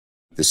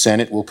The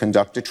Senate will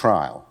conduct a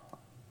trial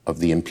of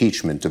the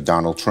impeachment of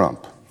Donald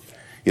Trump.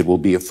 It will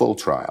be a full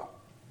trial.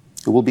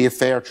 It will be a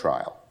fair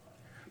trial.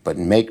 But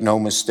make no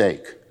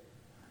mistake,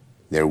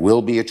 there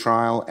will be a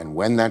trial, and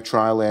when that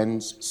trial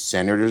ends,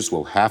 senators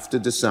will have to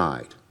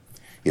decide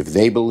if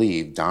they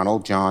believe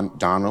Donald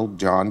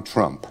John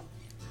Trump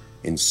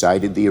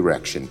incited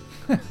the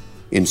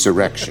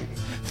insurrection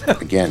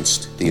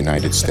against the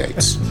United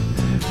States.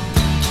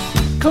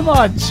 Come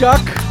on,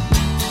 Chuck.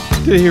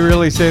 Did he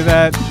really say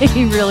that?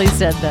 He really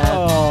said that.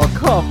 Oh,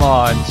 come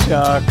on,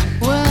 Chuck.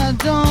 Well, I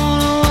don't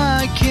know why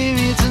I came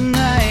here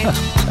tonight.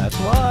 That's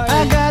why.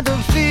 I got the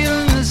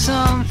feeling that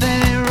something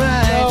ain't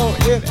right. No,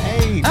 it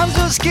ain't. I'm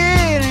so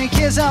scared in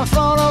case I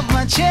fall off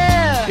my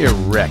chair.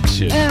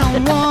 Erection. And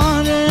I'm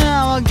wondering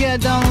how I'll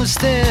get down the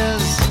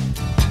stairs.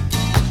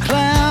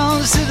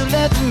 Clowns to the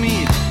left of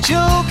me,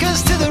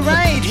 jokers to the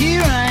right.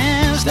 Here I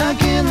am, stuck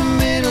in the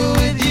middle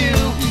with you.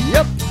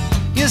 Yep.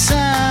 Yes,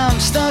 I'm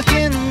stuck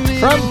in the middle.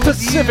 From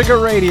Pacifica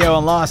Radio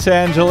in Los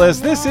Angeles,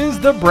 this is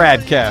the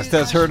BradCast,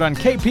 as heard on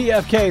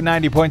KPFK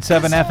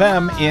 90.7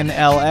 FM in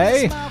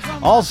LA.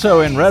 Also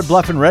in Red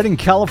Bluff and Redding,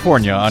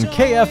 California on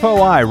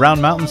KFOI,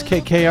 Round Mountains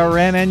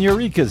KKRN, and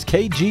Eureka's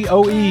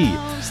KGOE.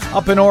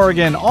 Up in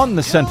Oregon on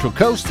the Central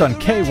Coast on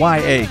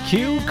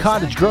KYAQ,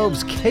 Cottage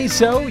Grove's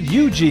KSO,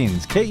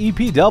 Eugene's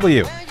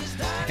KEPW.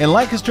 In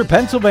Lancaster,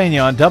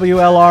 Pennsylvania on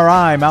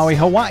WLRI, Maui,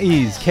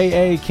 Hawaii's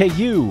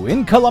KAKU.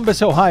 In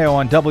Columbus, Ohio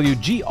on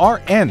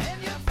WGRN,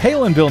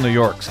 Palinville, New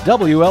York's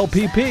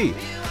WLPP.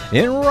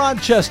 In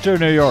Rochester,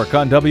 New York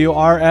on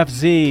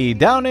WRFZ.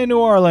 Down in New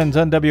Orleans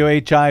on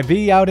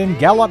WHIV. Out in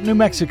Gallup, New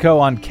Mexico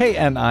on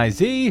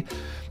KNIZ.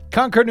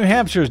 Concord, New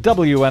Hampshire's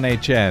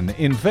WNHN.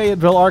 In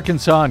Fayetteville,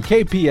 Arkansas on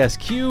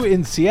KPSQ.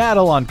 In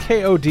Seattle on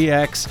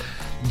KODX.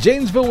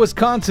 Janesville,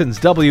 Wisconsin's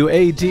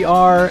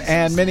WADR,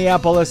 and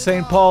Minneapolis,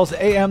 St. Paul's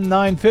AM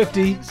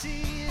 950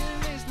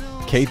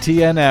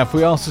 KTNF.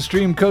 We also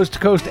stream coast to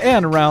coast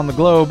and around the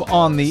globe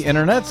on the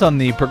internets on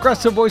the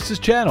Progressive Voices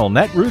channel,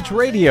 Netroots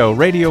Radio,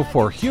 Radio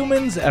for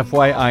Humans,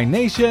 FYI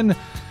Nation,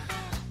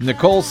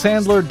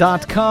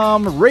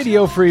 NicoleSandler.com,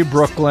 Radio Free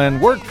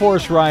Brooklyn,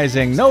 Workforce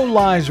Rising, No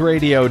Lies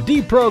Radio,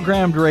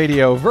 Deprogrammed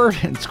Radio,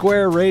 Verdant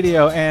Square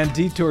Radio, and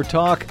Detour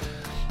Talk.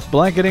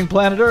 Blanketing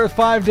planet Earth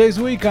 5 days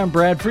a week. I'm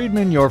Brad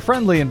Friedman, your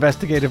friendly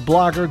investigative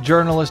blogger,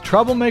 journalist,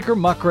 troublemaker,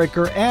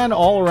 muckraker, and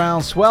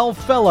all-around swell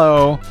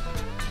fellow.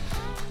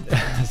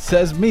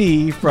 Says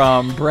me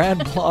from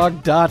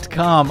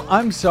bradblog.com.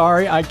 I'm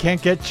sorry, I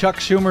can't get Chuck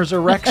Schumer's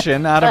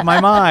erection out of my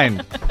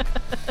mind.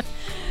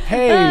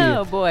 Hey,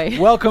 oh boy.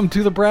 Welcome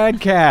to the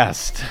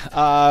BradCast.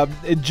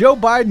 Joe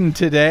Biden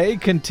today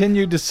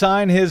continued to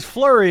sign his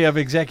flurry of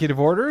executive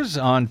orders.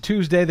 On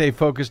Tuesday, they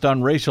focused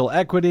on racial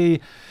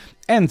equity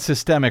and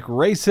systemic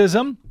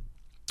racism.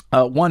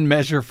 One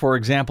measure, for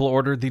example,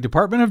 ordered the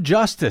Department of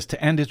Justice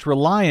to end its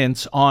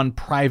reliance on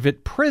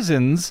private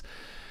prisons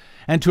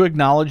and to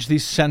acknowledge the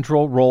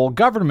central role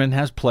government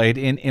has played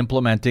in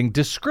implementing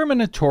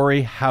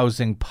discriminatory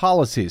housing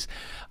policies.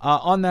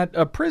 On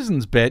that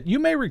prisons bit, you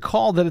may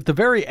recall that at the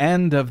very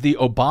end of the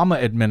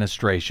Obama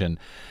administration,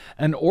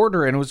 an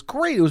order, and it was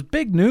great, it was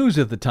big news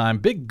at the time,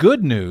 big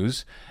good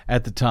news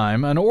at the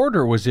time, an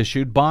order was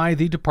issued by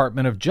the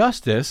Department of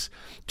Justice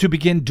to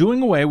begin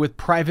doing away with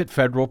private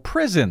federal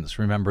prisons.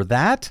 Remember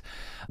that?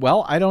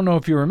 Well, I don't know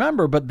if you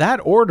remember, but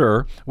that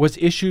order was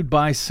issued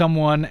by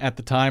someone at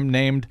the time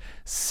named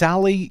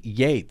Sally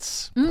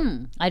Yates.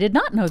 I did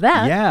not know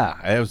that.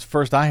 Yeah, it was the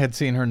first I had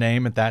seen her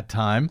name at that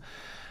time.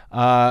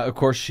 Of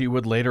course, she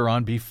would later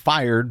on be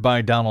fired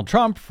by Donald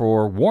Trump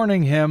for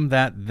warning him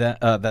that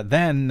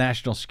then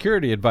National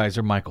Security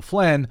Advisor Michael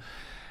Flynn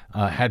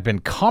had been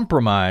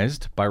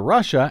compromised by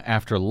Russia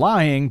after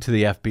lying to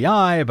the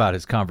FBI about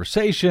his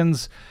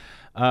conversations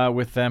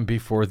with them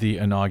before the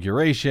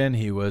inauguration.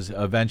 He was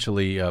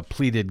eventually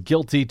pleaded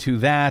guilty to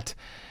that,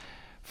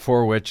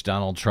 for which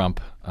Donald Trump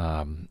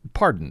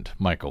pardoned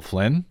Michael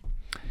Flynn.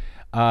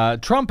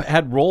 Trump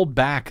had rolled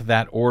back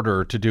that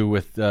order to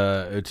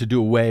do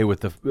away with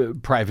the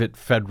private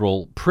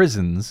federal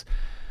prisons.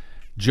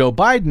 Joe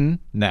Biden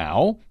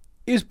now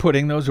is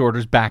putting those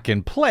orders back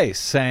in place,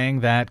 saying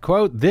that,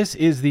 quote, this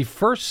is the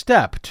first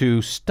step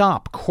to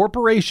stop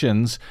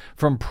corporations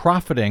from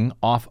profiting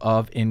off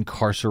of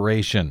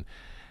incarceration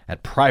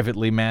at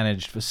privately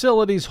managed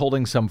facilities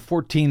holding some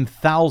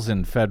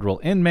 14,000 federal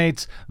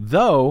inmates,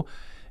 though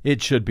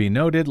it should be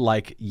noted,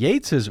 like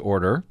Yates's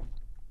order,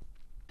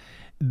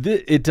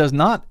 it does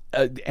not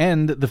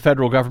end the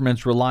federal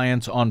government's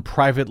reliance on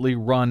privately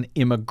run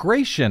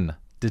immigration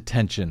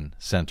detention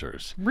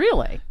centers.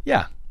 Really?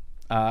 Yeah.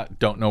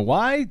 Don't know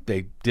why.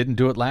 They didn't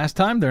do it last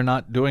time. They're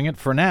not doing it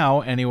for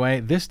now anyway,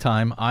 this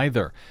time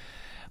either.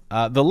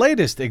 The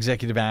latest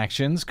executive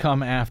actions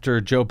come after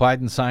Joe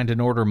Biden signed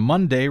an order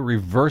Monday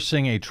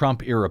reversing a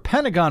Trump-era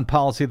Pentagon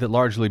policy that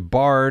largely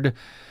barred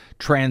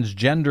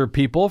transgender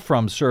people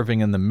from serving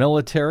in the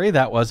military.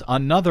 That was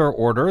another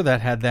order that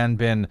had then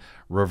been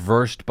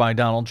reversed by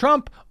Donald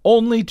Trump,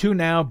 only to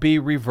now be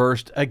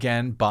reversed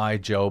again by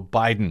Joe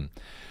Biden.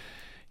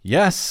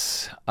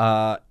 Yes,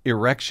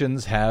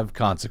 erections have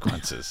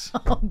consequences.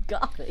 Oh,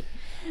 golly.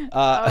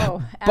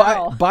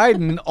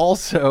 Biden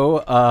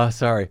also,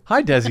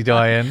 Hi, Desi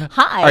Doyen.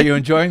 Hi. Are you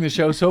enjoying the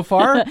show so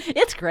far?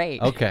 It's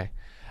great. Okay.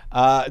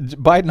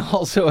 Biden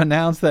also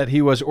announced that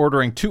he was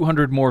ordering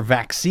 200 more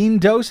vaccine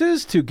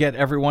doses to get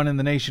everyone in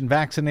the nation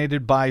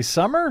vaccinated by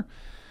summer.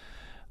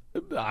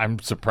 I'm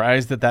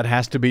surprised that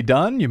has to be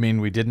done. You mean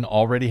we didn't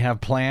already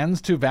have plans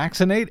to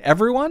vaccinate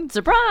everyone?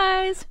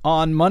 Surprise!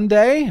 On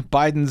Monday,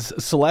 Biden's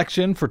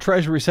selection for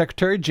Treasury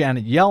Secretary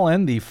Janet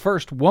Yellen, the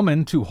first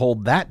woman to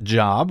hold that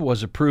job,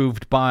 was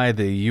approved by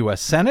the U.S.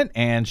 Senate,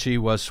 and she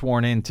was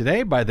sworn in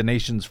today by the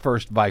nation's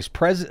first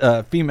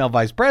female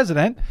vice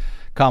president,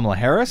 Kamala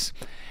Harris.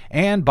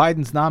 And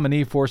Biden's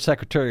nominee for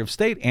Secretary of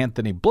State,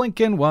 Anthony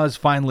Blinken, was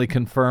finally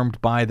confirmed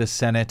by the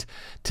Senate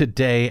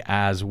today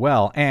as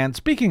well. And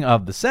speaking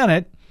of the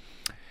Senate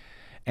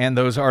and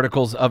those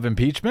articles of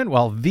impeachment,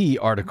 well, the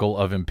article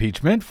of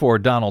impeachment for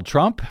Donald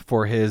Trump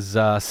for his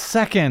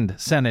second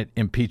Senate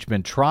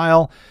impeachment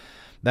trial,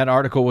 that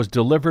article was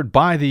delivered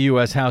by the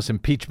U.S. House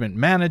impeachment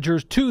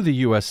managers to the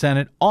U.S.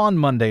 Senate on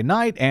Monday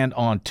night, and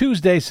on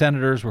Tuesday,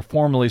 senators were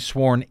formally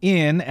sworn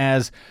in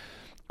as,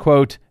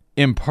 quote,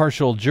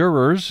 impartial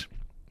jurors,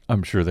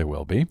 I'm sure they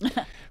will be,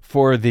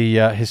 for the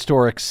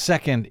historic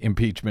second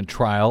impeachment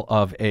trial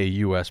of a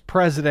U.S.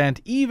 president,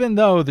 even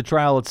though the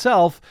trial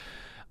itself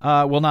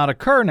will not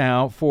occur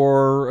now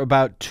for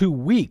about 2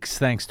 weeks,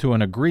 thanks to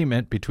an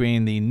agreement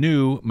between the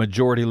new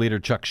Majority Leader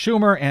Chuck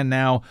Schumer and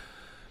now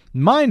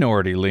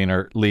Minority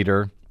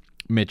Leader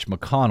Mitch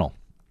McConnell.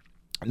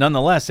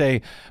 Nonetheless,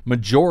 a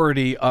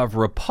majority of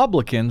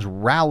Republicans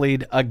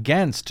rallied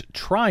against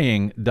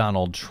trying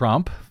Donald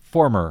Trump,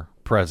 former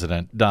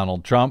President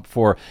Donald Trump,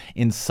 for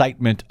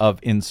incitement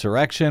of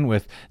insurrection,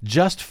 with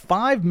just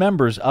 5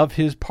 members of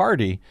his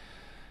party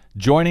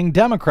joining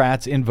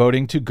Democrats in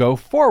voting to go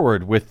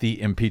forward with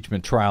the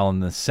impeachment trial in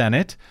the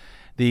Senate.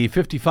 The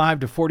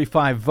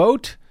 55-45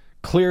 vote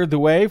cleared the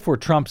way for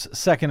Trump's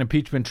second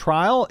impeachment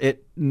trial.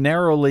 It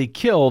narrowly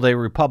killed a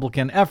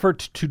Republican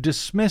effort to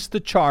dismiss the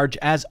charge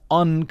as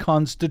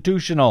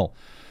unconstitutional,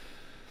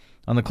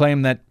 on the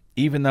claim that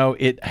even though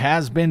it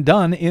has been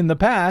done in the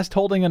past,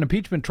 holding an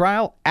impeachment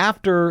trial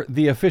after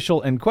the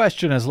official in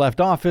question has left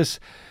office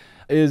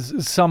is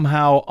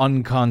somehow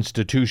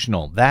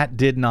unconstitutional. That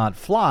did not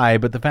fly,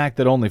 but the fact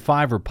that only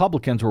 5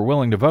 Republicans were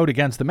willing to vote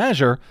against the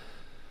measure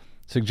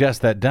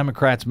suggests that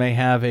Democrats may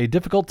have a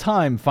difficult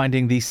time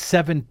finding the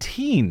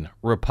 17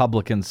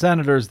 Republican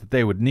senators that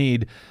they would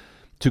need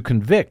to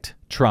convict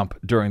Trump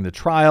during the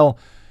trial,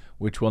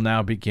 which will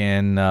now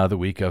begin the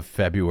week of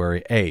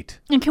February 8.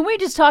 And can we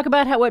just talk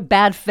about what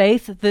bad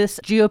faith this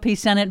GOP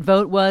Senate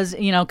vote was?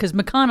 Because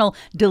McConnell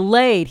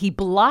delayed. He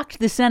blocked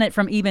the Senate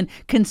from even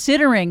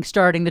considering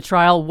starting the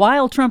trial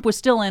while Trump was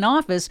still in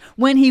office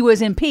when he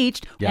was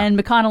impeached. Yeah. And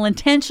McConnell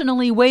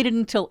intentionally waited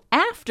until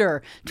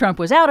after Trump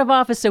was out of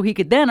office so he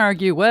could then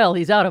argue, well,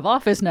 he's out of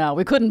office now.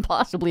 We couldn't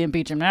possibly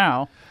impeach him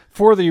now.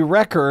 For the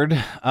record,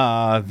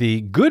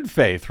 the good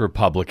faith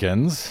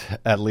Republicans,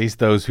 at least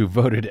those who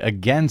voted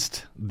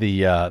against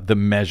the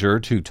measure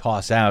to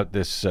toss out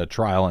this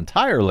trial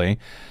entirely,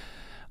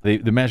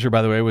 the measure,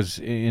 by the way, was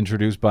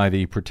introduced by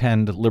the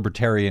pretend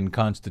libertarian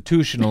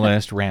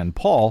constitutionalist Rand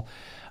Paul.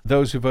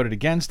 Those who voted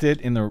against it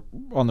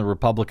on the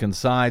Republican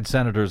side,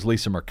 Senators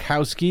Lisa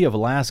Murkowski of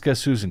Alaska,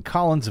 Susan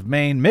Collins of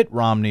Maine, Mitt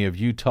Romney of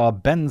Utah,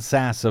 Ben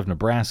Sasse of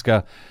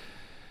Nebraska,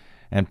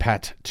 and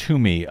Pat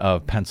Toomey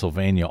of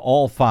Pennsylvania.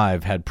 All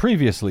 5 had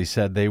previously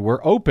said they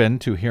were open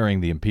to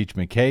hearing the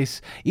impeachment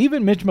case.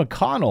 Even Mitch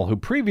McConnell, who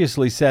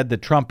previously said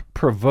that Trump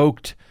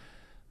provoked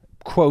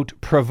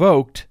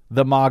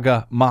the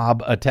MAGA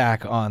mob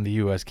attack on the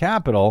U.S.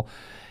 Capitol,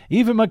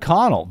 even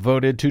McConnell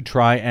voted to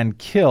try and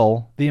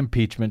kill the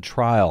impeachment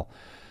trial.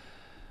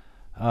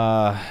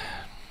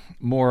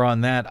 More on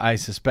that, I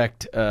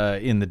suspect,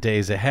 in the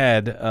days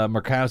ahead.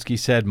 Murkowski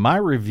said, "My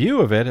review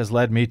of it has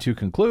led me to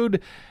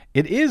conclude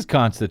it is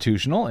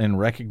constitutional in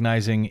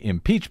recognizing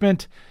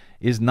impeachment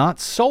is not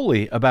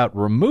solely about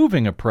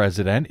removing a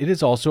president. It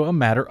is also a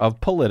matter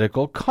of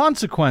political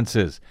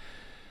consequences."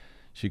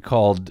 She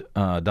called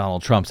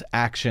Donald Trump's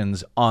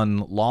actions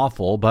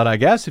unlawful. But I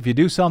guess if you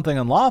do something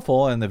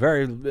unlawful in the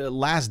very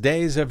last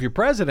days of your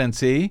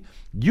presidency,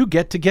 you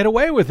get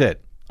away with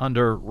it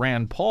under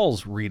Rand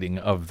Paul's reading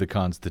of the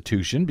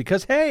Constitution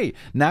because, hey,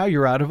 now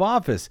you're out of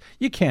office.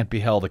 You can't be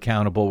held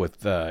accountable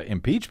with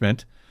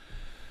impeachment.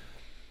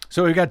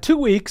 So we've got 2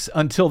 weeks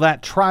until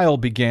that trial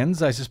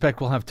begins. I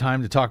suspect we'll have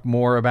time to talk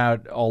more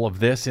about all of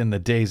this in the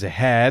days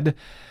ahead.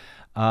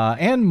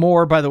 And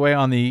more, by the way,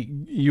 on the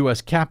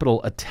U.S.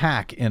 Capitol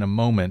attack in a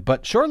moment.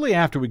 But shortly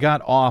after we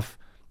got off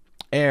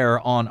air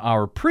on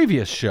our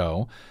previous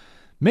show,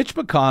 Mitch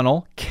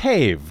McConnell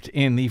caved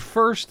in the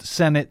first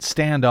Senate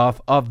standoff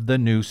of the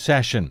new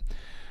session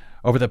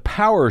over the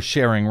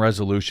power-sharing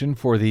resolution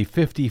for the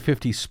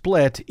 50-50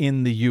 split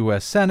in the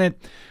U.S. Senate,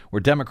 where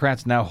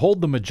Democrats now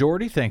hold the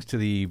majority thanks to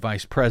the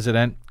Vice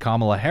President,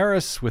 Kamala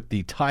Harris, with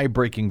the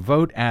tie-breaking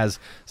vote as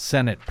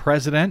Senate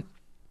President.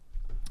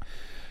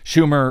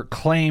 Schumer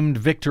claimed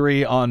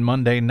victory on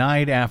Monday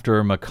night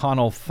after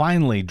McConnell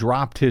finally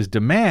dropped his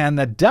demand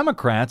that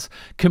Democrats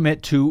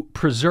commit to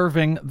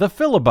preserving the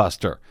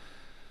filibuster.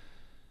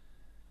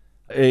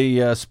 A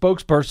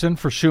spokesperson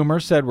for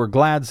Schumer said, "We're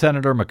glad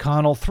Senator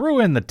McConnell threw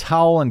in the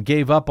towel and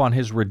gave up on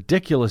his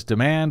ridiculous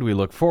demand. We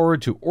look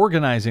forward to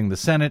organizing the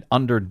Senate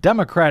under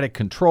Democratic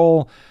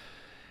control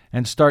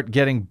and start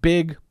getting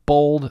big,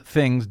 bold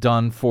things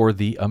done for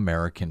the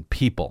American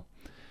people."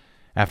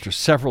 After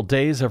several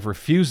days of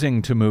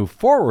refusing to move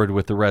forward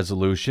with the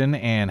resolution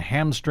and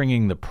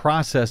hamstringing the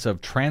process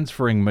of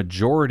transferring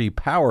majority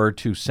power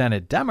to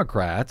Senate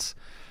Democrats,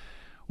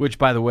 which,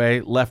 by the way,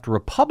 left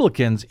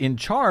Republicans in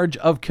charge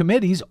of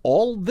committees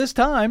all this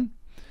time,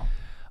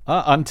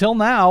 until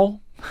now,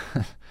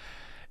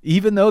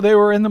 even though they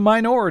were in the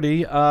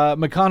minority,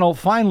 McConnell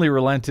finally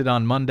relented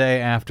on Monday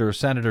after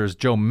Senators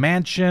Joe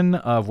Manchin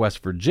of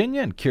West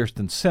Virginia and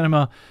Kyrsten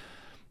Sinema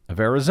of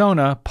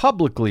Arizona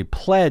publicly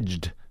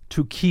pledged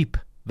to keep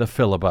the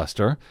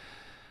filibuster,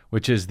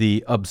 which is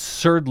the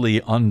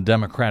absurdly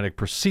undemocratic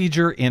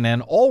procedure in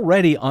an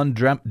already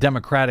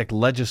undemocratic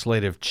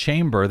legislative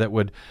chamber that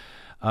would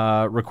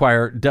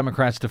require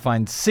Democrats to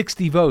find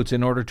 60 votes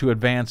in order to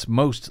advance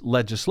most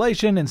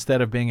legislation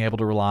instead of being able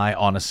to rely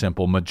on a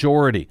simple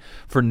majority.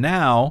 For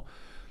now,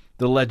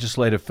 the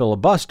legislative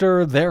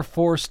filibuster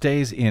therefore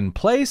stays in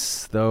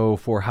place, though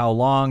for how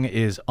long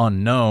is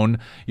unknown.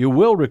 You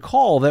will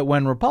recall that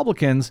when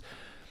Republicans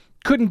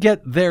couldn't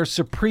get their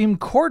Supreme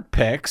Court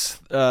picks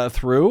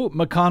through,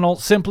 McConnell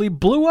simply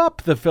blew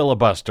up the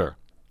filibuster.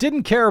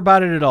 Didn't care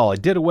about it at all. He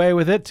did away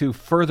with it to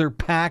further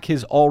pack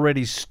his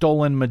already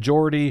stolen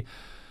majority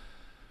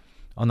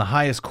on the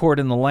highest court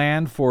in the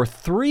land for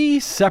 3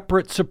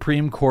 separate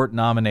Supreme Court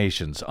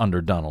nominations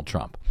under Donald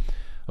Trump.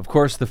 Of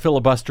course, the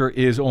filibuster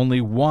is only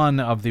one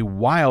of the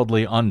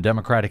wildly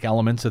undemocratic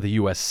elements of the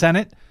U.S.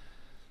 Senate,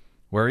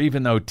 where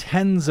even though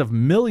tens of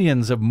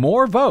millions of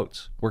more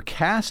votes were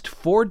cast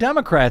for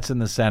Democrats in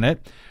the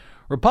Senate,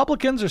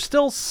 Republicans are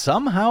still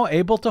somehow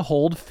able to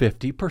hold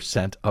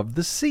 50% of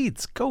the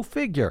seats. Go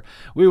figure.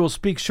 We will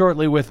speak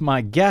shortly with my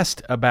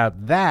guest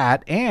about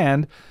that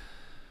and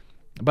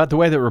about the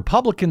way that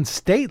Republican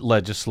state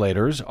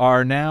legislators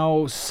are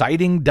now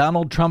citing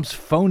Donald Trump's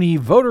phony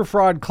voter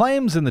fraud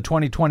claims in the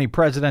 2020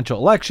 presidential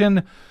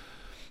election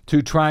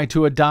to try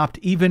to adopt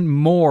even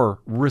more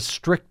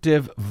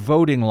restrictive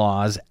voting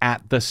laws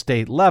at the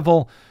state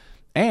level,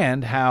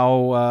 and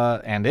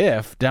how and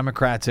if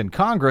Democrats in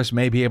Congress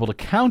may be able to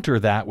counter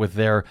that with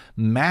their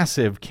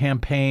massive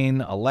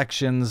campaign,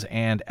 elections,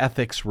 and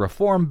ethics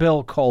reform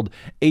bill called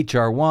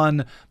H.R.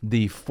 1,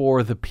 the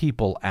For the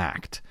People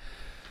Act.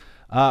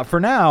 For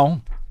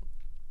now,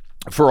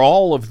 for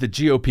all of the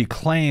GOP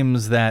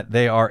claims that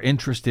they are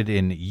interested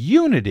in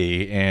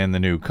unity in the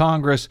new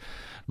Congress,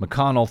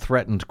 McConnell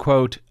threatened,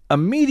 quote,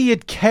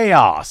 immediate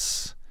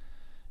chaos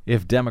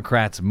if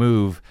Democrats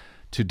move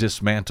to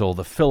dismantle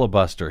the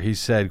filibuster. He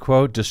said,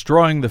 quote,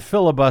 destroying the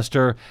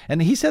filibuster.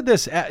 And he said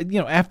this,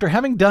 after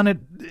having done it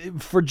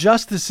for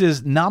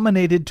justices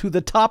nominated to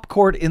the top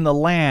court in the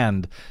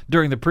land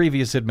during the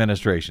previous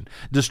administration.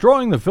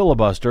 Destroying the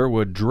filibuster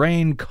would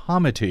drain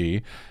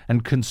comity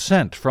and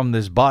consent from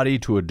this body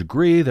to a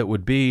degree that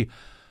would be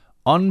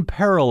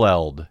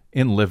unparalleled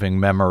in living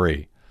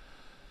memory.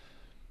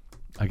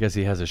 I guess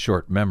he has a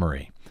short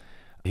memory.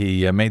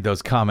 He made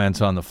those comments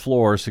on the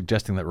floor,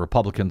 suggesting that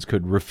Republicans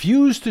could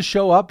refuse to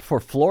show up for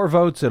floor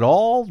votes at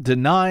all,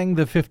 denying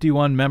the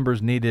 51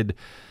 members needed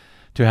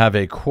to have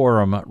a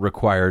quorum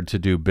required to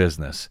do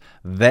business.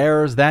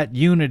 There's that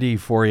unity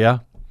for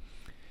you.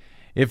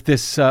 If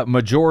this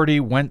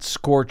majority went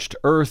scorched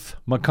earth,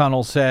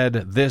 McConnell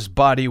said, this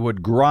body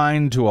would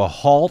grind to a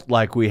halt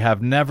like we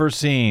have never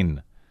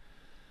seen.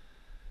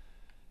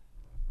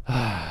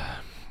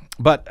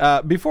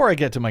 But before I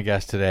get to my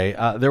guest today,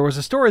 there was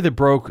a story that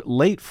broke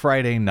late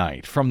Friday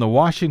night from the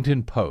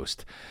Washington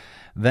Post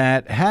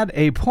that had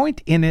a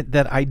point in it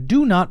that I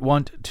do not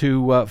want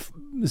to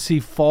see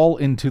fall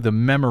into the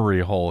memory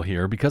hole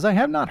here, because I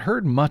have not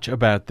heard much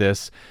about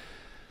this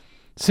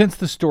since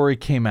the story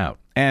came out,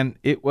 and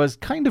it was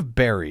kind of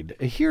buried.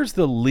 Here's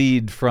the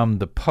lead from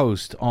the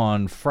Post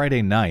on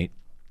Friday night.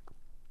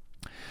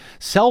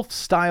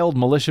 Self-styled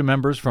militia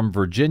members from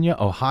Virginia,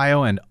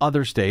 Ohio, and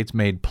other states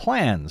made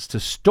plans to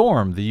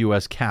storm the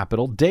U.S.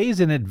 Capitol days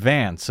in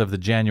advance of the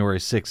January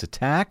 6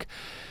 attack,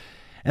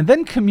 and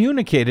then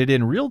communicated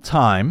in real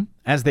time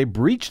as they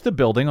breached the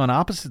building on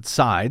opposite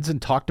sides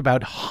and talked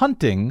about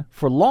hunting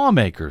for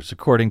lawmakers,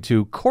 according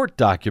to court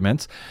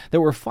documents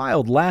that were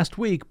filed last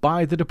week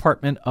by the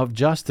Department of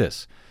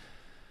Justice.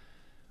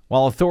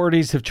 While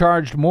authorities have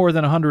charged more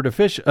than 100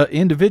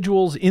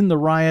 individuals in the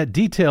riot,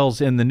 details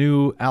in the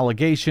new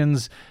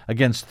allegations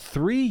against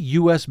 3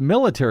 U.S.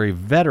 military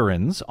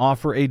veterans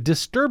offer a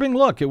disturbing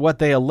look at what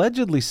they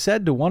allegedly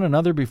said to one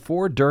another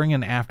before, during,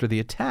 and after the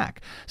attack.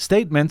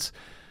 Statements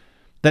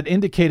that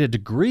indicate a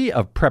degree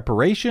of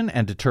preparation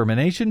and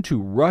determination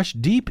to rush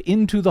deep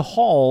into the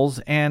halls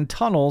and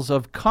tunnels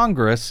of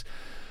Congress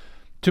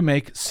to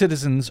make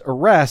citizens'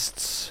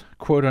 arrests,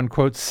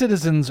 quote-unquote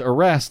citizens'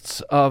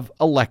 arrests of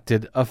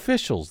elected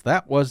officials.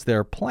 That was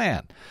their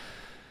plan.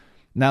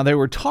 Now, they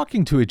were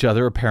talking to each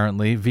other,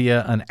 apparently,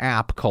 via an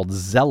app called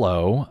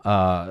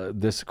Zello,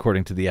 this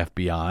according to the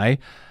FBI,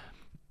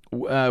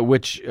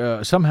 which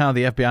somehow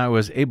the FBI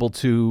was able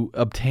to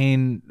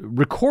obtain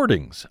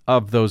recordings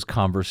of those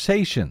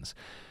conversations.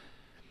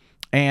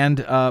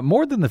 And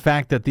more than the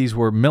fact that these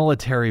were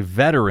military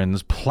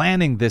veterans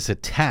planning this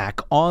attack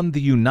on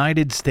the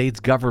United States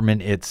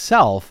government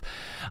itself,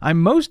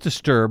 I'm most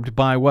disturbed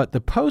by what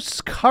the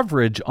Post's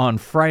coverage on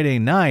Friday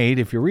night,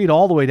 if you read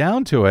all the way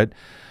down to it,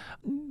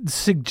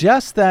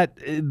 suggests that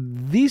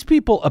these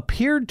people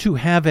appeared to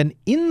have an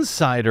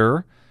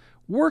insider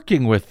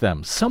working with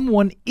them,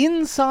 someone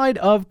inside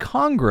of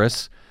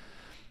Congress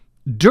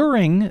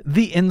during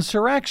the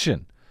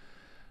insurrection.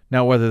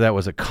 Now, whether that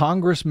was a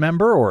Congress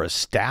member or a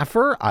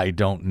staffer, I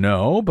don't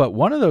know, but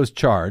one of those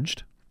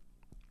charged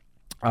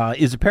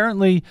is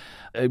apparently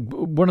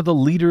one of the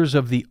leaders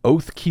of the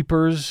Oath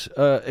Keepers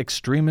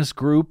extremist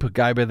group, a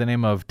guy by the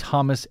name of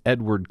Thomas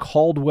Edward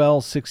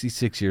Caldwell,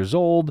 66 years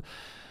old.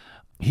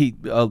 He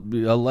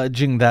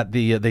alleging that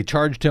they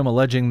charged him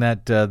alleging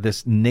that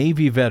this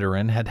Navy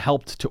veteran had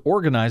helped to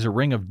organize a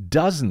ring of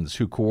dozens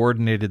who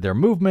coordinated their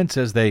movements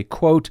as they,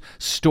 quote,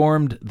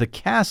 stormed the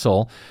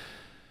castle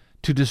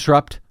to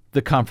disrupt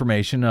the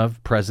confirmation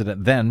of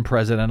then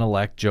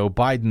President-elect Joe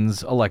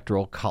Biden's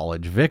Electoral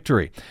College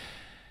victory.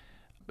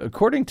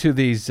 According to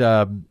these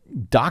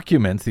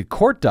documents, the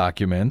court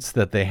documents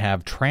that they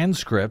have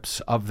transcripts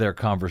of their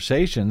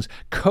conversations,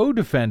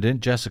 co-defendant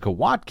Jessica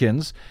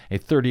Watkins, a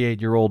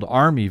 38-year-old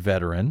Army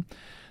veteran,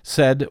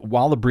 said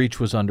while the breach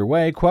was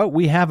underway, quote,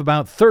 "We have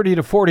about 30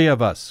 to 40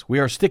 of us. We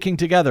are sticking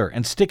together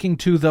and sticking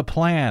to the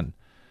plan.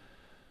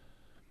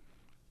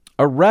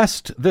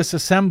 Arrest this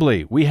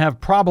assembly. We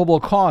have probable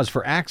cause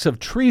for acts of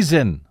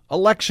treason,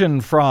 election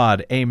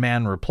fraud," a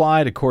man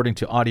replied, according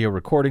to audio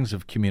recordings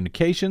of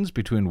communications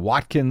between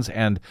Watkins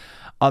and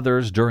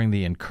others during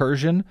the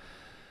incursion.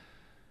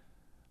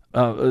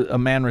 A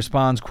man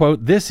responds,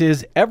 quote, "This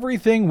is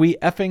everything we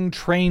effing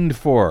trained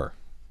for,"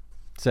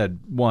 said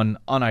one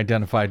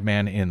unidentified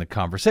man in the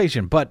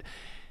conversation. But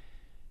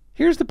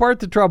here's the part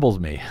that troubles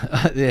me.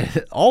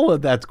 All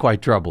of that's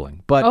quite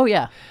troubling. But oh,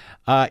 yeah.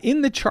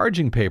 In the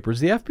charging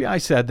papers, the FBI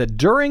said that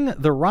during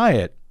the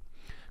riot,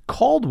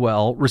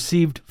 Caldwell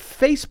received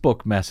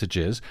Facebook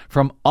messages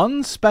from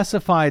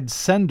unspecified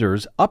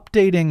senders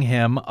updating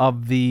him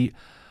of the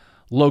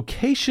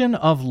location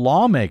of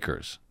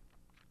lawmakers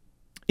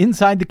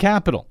inside the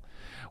Capitol.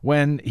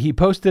 When he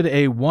posted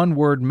a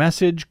one-word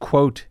message,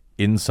 quote,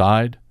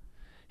 "inside,"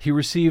 he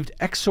received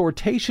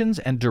exhortations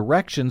and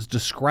directions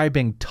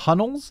describing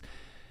tunnels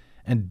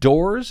and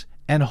doors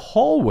and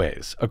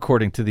hallways,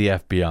 according to the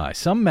FBI.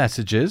 Some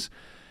messages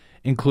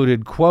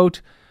included,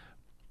 quote,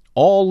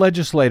 "All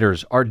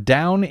legislators are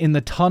down in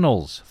the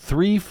tunnels,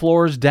 3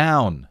 floors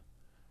down,"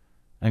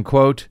 and,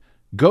 quote,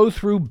 "Go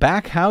through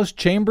back house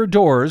chamber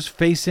doors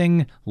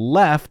facing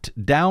left,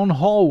 down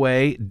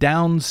hallway,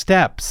 down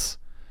steps."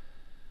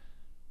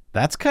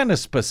 That's kind of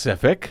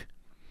specific.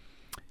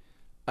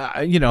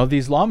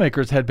 These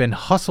lawmakers had been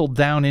hustled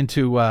down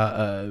into,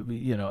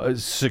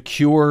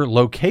 secure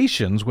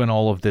locations when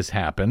all of this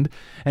happened.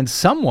 And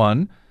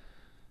someone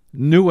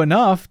knew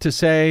enough to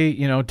say,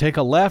 take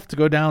a left,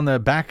 go down the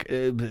back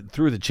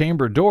through the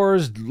chamber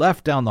doors,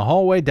 left down the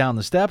hallway, down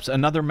the steps.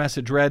 Another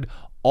message read,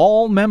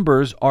 "All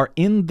members are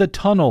in the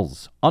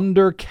tunnels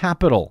under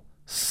Capitol.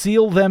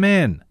 Seal them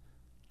in.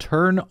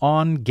 Turn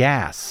on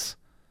gas."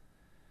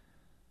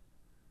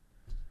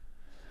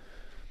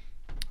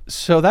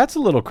 So that's a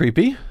little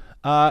creepy.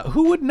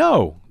 Who would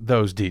know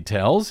those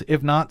details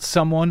if not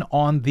someone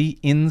on the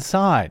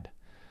inside?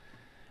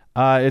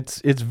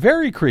 It's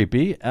very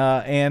creepy,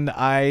 and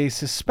I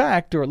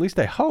suspect, or at least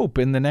I hope,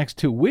 in the next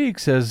 2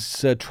 weeks,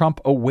 as Trump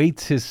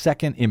awaits his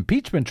second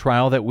impeachment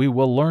trial, that we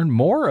will learn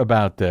more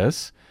about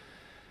this.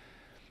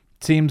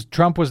 It seems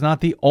Trump was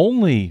not the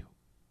only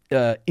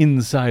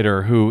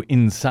insider who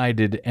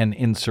incited an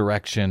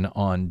insurrection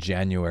on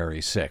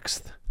January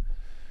 6th.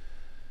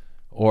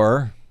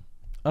 Or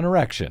an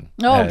erection,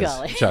 as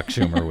golly. Chuck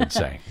Schumer would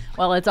say.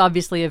 Well, it's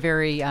obviously a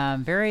very,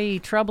 very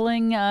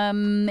troubling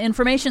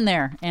information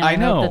there. And I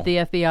know hope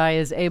that the FBI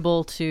is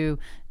able to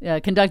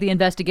conduct the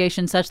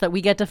investigation such that we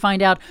get to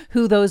find out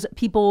who those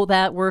people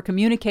that were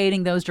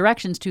communicating those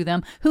directions to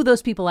them, who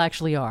those people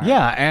actually are.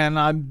 Yeah, and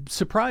I'm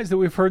surprised that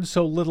we've heard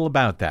so little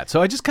about that. So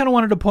I just kind of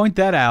wanted to point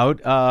that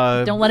out.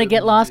 Don't let it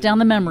get lost down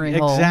the memory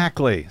hole.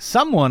 Exactly.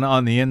 Someone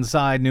on the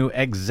inside knew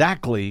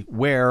exactly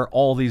where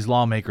all these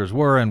lawmakers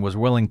were and was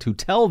willing to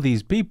tell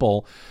these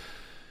people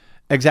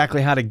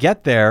exactly how to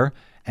get there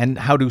and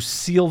how to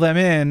seal them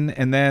in,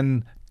 and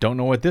then, don't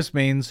know what this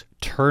means,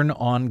 turn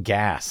on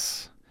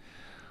gas.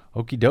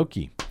 Okie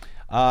dokie.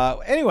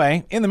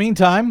 Anyway, in the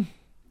meantime,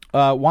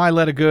 why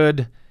let a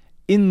good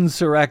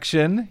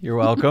insurrection, you're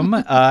welcome,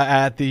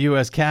 at the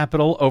U.S.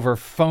 Capitol over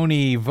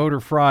phony voter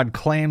fraud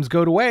claims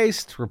go to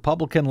waste.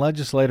 Republican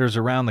legislators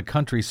around the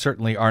country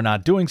certainly are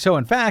not doing so.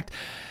 In fact,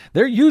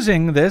 they're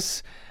using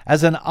this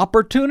as an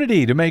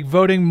opportunity to make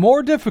voting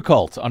more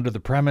difficult under the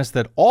premise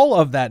that all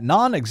of that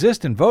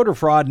non-existent voter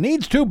fraud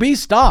needs to be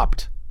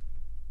stopped,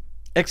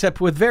 except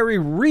with very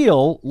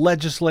real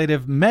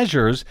legislative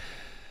measures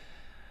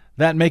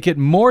that make it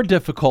more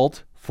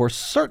difficult for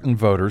certain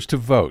voters to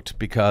vote,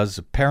 because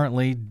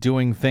apparently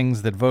doing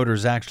things that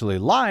voters actually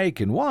like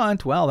and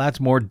want, well, that's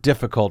more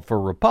difficult for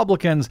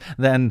Republicans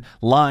than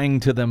lying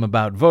to them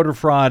about voter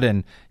fraud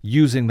and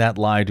using that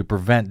lie to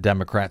prevent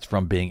Democrats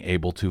from being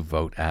able to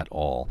vote at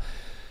all.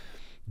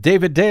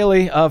 David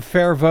Daley of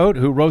FairVote,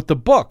 who wrote the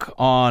book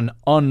on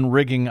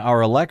unrigging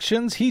our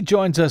elections, he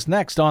joins us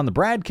next on the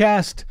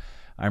BradCast.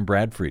 I'm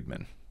Brad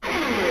Friedman.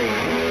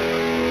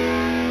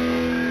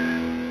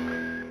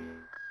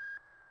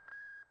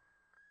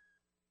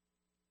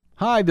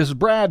 Hi, this is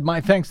Brad. My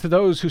thanks to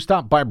those who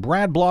stopped by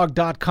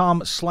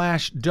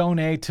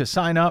bradblog.com/donate to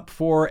sign up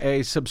for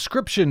a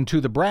subscription to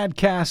the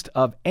BradCast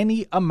of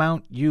any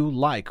amount you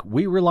like.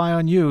 We rely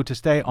on you to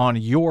stay on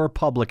your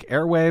public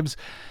airwaves.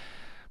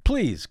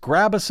 Please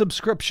grab a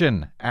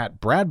subscription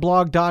at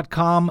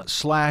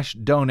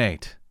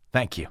bradblog.com/donate.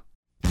 Thank you.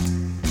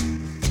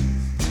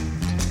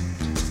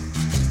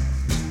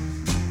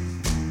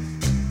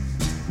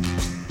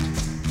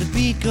 The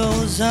beat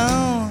goes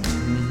on.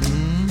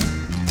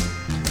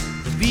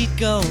 Beat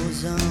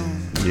goes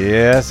on.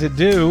 Yes, it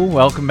do.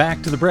 Welcome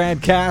back to the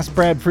BradCast.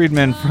 Brad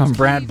Friedman from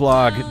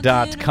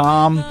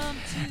bradblog.com.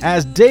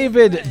 As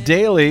David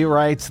Daley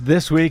writes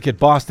this week at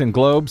Boston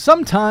Globe,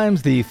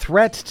 sometimes the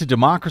threat to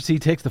democracy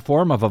takes the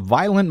form of a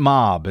violent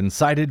mob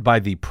incited by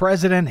the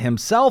president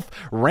himself,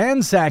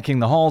 ransacking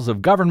the halls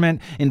of government,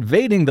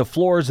 invading the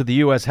floors of the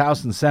U.S.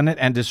 House and Senate,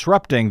 and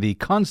disrupting the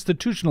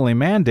constitutionally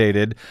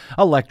mandated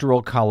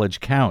Electoral College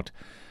count.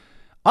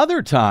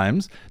 Other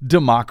times,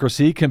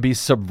 democracy can be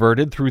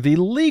subverted through the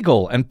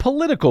legal and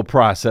political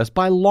process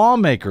by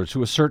lawmakers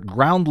who assert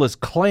groundless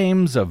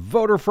claims of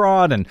voter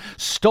fraud and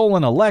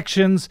stolen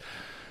elections,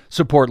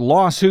 support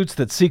lawsuits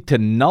that seek to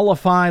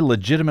nullify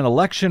legitimate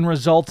election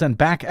results, and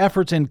back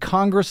efforts in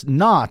Congress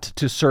not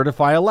to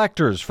certify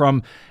electors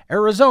from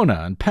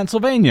Arizona and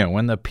Pennsylvania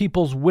when the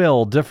people's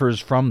will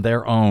differs from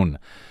their own.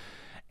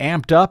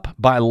 Amped up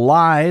by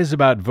lies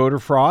about voter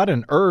fraud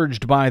and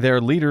urged by their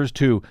leaders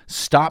to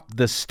stop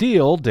the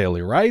steal,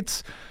 Daley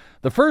writes,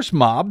 the first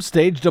mob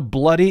staged a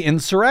bloody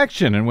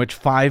insurrection in which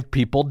 5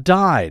 people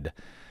died.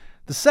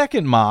 The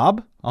second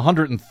mob,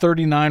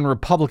 139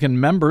 Republican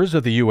members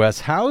of the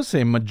U.S. House,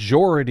 a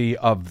majority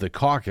of the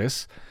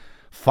caucus,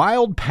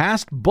 filed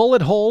past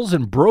bullet holes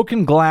and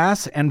broken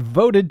glass and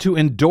voted to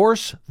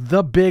endorse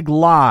the big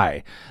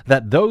lie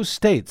that those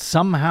states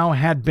somehow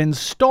had been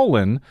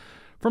stolen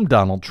from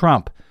Donald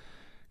Trump.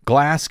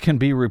 Glass can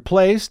be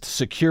replaced,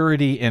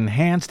 security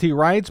enhanced, he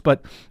writes,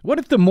 but what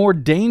if the more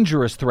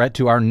dangerous threat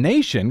to our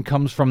nation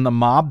comes from the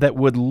mob that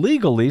would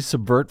legally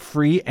subvert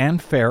free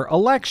and fair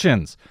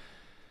elections?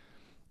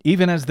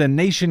 Even as the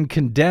nation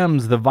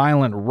condemns the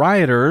violent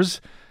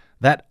rioters,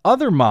 that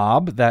other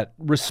mob, that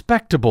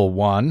respectable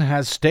one,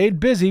 has stayed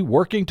busy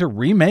working to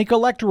remake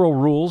electoral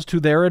rules to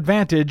their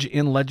advantage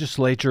in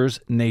legislatures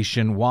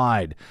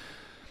nationwide.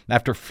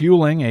 After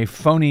fueling a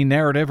phony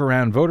narrative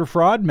around voter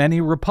fraud,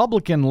 many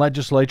Republican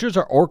legislatures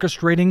are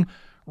orchestrating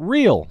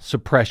real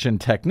suppression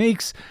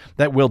techniques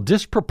that will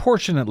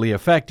disproportionately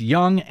affect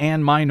young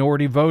and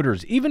minority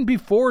voters. Even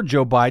before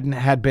Joe Biden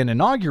had been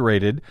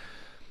inaugurated,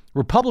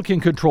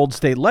 Republican-controlled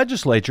state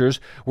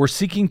legislatures were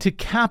seeking to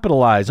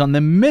capitalize on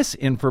the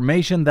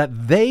misinformation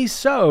that they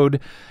sowed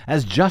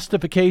as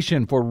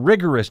justification for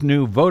rigorous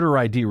new voter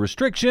ID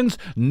restrictions,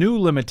 new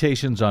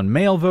limitations on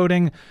mail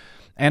voting,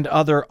 and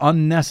other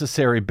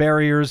unnecessary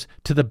barriers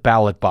to the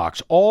ballot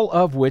box, all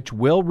of which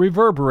will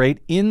reverberate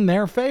in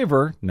their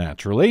favor,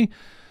 naturally,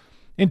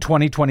 in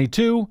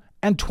 2022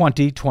 and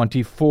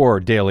 2024,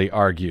 Daley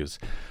argues.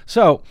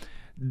 So,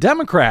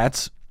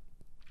 Democrats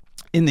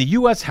in the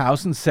U.S.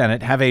 House and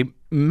Senate have a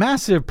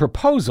massive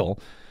proposal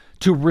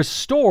to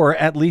restore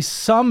at least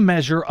some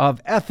measure of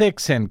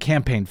ethics and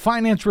campaign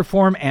finance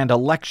reform and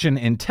election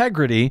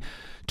integrity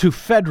to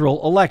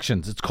federal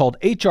elections. It's called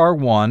H.R.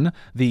 1,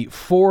 the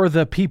For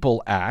the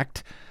People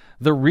Act,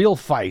 the real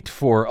fight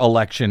for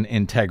election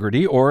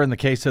integrity, or in the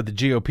case of the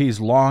GOP's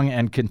long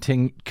and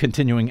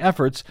continuing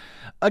efforts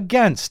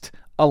against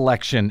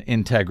election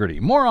integrity.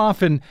 More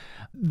often,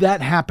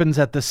 that happens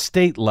at the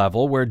state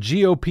level, where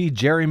GOP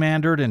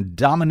gerrymandered and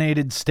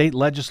dominated state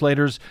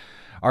legislators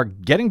are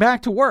getting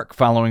back to work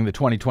following the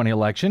 2020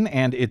 election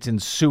and its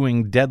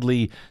ensuing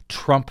deadly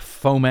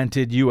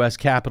Trump-fomented U.S.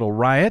 Capitol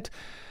riot.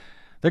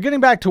 They're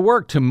getting back to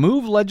work to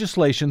move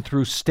legislation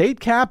through state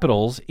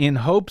capitals in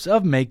hopes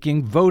of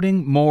making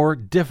voting more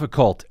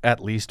difficult,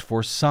 at least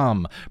for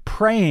some,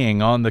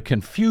 preying on the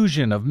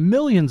confusion of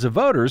millions of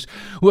voters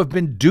who have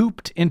been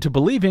duped into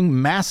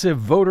believing massive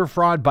voter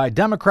fraud by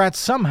Democrats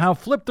somehow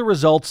flipped the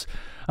results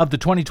of the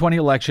 2020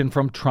 election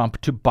from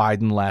Trump to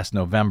Biden last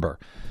November.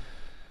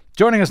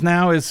 Joining us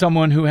now is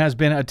someone who has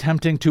been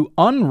attempting to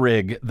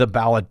unrig the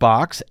ballot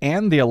box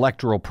and the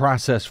electoral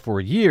process for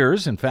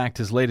years. In fact,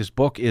 his latest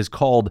book is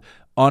called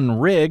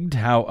Unrigged: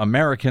 How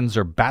Americans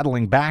Are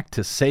Battling Back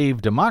to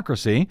Save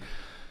Democracy.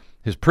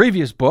 His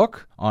previous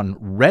book on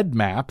Red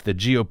Map, the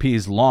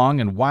GOP's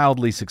long and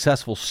wildly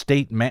successful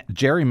state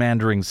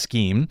gerrymandering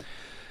scheme,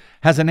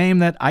 has a name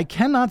that I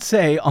cannot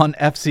say on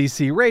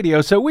FCC radio,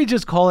 so we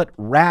just call it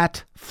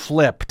Rat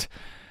Flipped.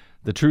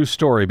 The true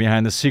story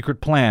behind the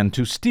secret plan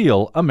to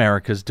steal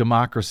America's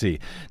democracy.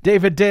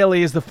 David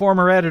Daley is the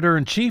former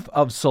editor-in-chief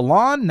of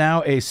Salon,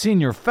 now a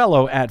senior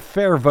fellow at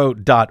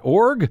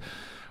FairVote.org,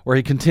 where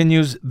he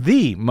continues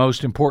the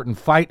most important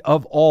fight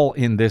of all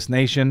in this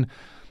nation,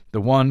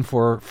 the one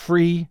for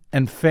free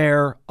and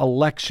fair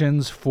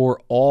elections for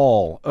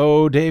all.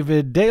 Oh,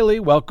 David Daley,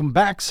 welcome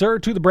back, sir,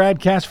 to the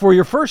BradCast for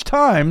your first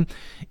time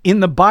in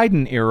the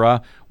Biden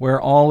era,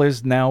 where all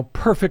is now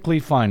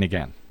perfectly fine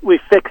again. We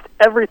fixed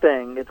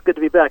everything. It's good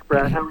to be back,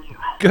 Brad. How are you?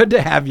 Good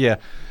to have you.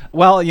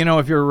 Well, you know,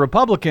 if you're a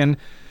Republican,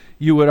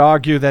 you would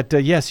argue that,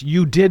 yes,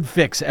 you did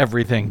fix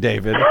everything,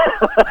 David.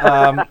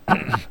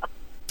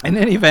 In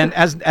any event,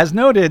 as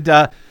noted,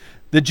 the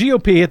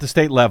GOP at the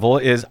state level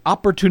is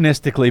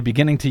opportunistically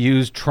beginning to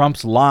use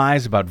Trump's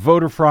lies about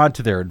voter fraud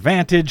to their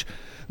advantage,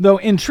 though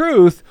in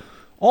truth,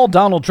 all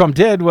Donald Trump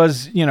did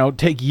was,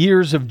 take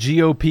years of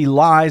GOP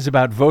lies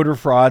about voter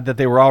fraud that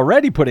they were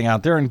already putting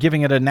out there and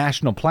giving it a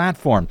national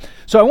platform.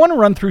 So I want to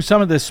run through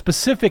some of the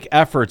specific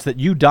efforts that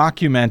you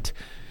document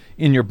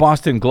in your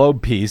Boston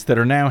Globe piece that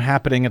are now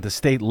happening at the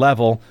state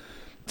level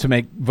to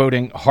make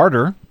voting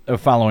harder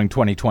following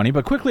 2020.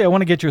 But quickly, I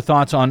want to get your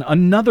thoughts on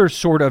another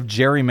sort of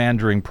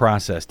gerrymandering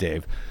process,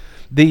 Dave.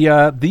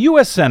 The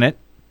U.S. Senate,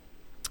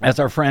 as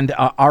our friend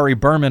Ari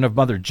Berman of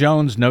Mother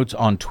Jones notes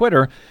on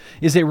Twitter,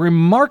 is a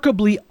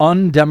remarkably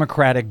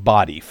undemocratic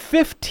body.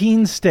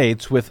 15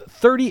 states with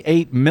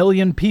 38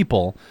 million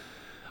people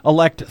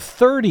elect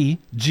 30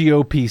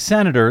 GOP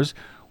senators,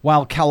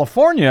 while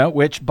California,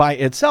 which by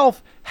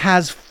itself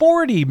has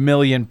 40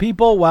 million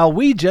people, while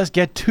we just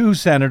get 2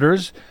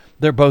 senators.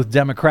 They're both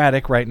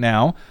Democratic right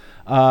now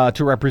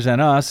to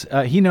represent us.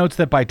 He notes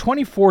that by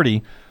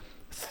 2040,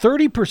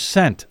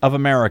 30% of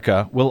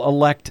America will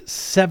elect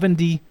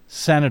 70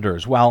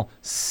 senators, while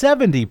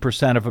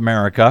 70% of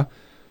America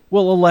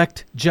will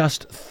elect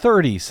just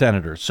 30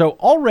 senators. So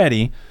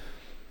already,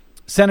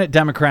 Senate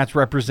Democrats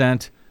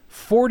represent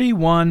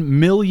 41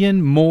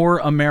 million more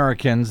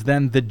Americans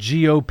than the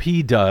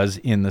GOP does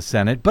in the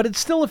Senate, but it's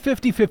still a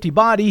 50-50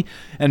 body,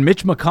 and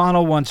Mitch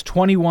McConnell wants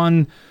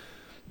 21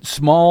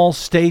 small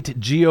state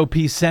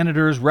GOP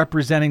senators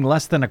representing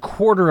less than a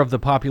quarter of the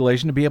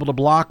population to be able to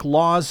block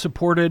laws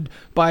supported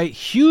by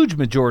huge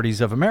majorities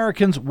of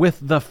Americans with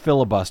the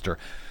filibuster.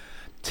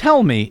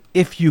 Tell me,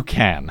 if you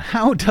can,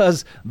 how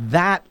does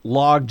that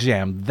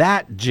logjam,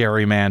 that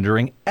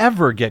gerrymandering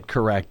ever get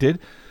corrected,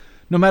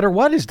 no matter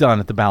what is done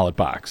at the ballot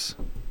box?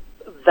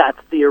 That's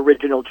the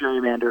original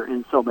gerrymander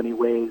in so many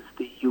ways.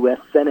 The U.S.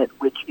 Senate,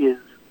 which is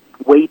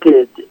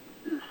weighted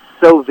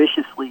so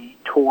viciously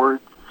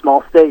towards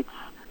small states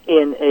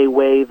in a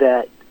way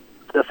that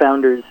the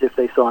founders, if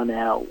they saw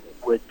now,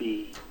 would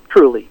be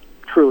truly,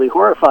 truly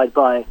horrified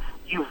by.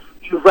 You've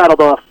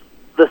rattled off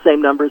the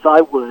same numbers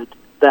I would,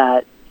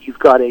 that you've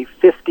got a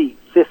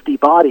 50-50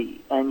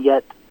 body, and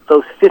yet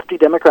those 50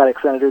 Democratic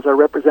senators are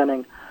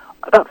representing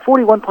about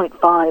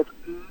 41.5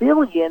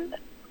 million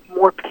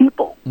more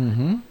people.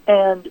 Mm-hmm.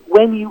 And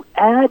when you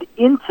add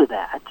into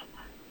that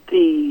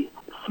the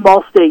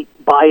small state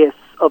bias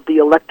of the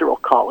Electoral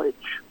College,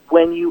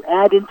 when you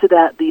add into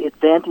that the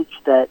advantage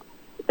that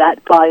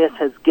bias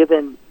has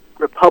given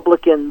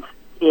Republicans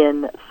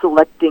in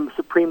selecting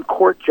Supreme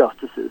Court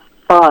justices,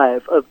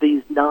 5 of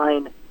these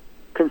 9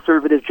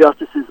 conservative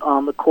justices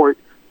on the court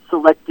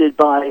selected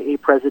by a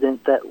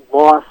president that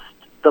lost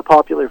the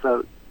popular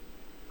vote,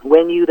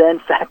 when you then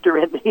factor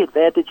in the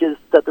advantages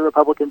that the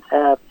Republicans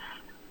have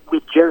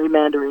with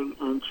gerrymandering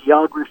and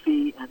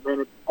geography, and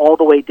then all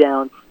the way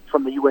down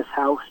from the U.S.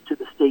 House to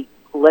the state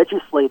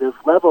legislative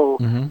level,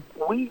 mm-hmm.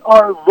 we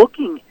are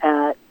looking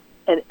at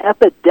an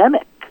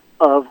epidemic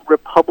of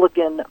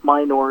Republican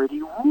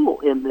minority rule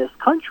in this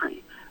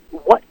country.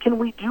 What can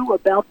we do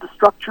about the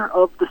structure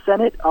of the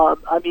Senate?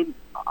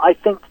 I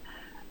think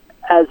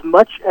as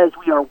much as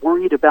we are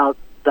worried about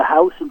the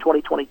House in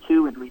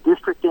 2022 and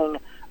redistricting,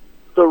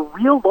 the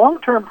real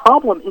long-term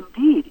problem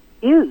indeed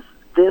is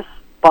this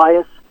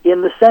bias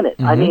in the Senate.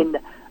 Mm-hmm. I mean,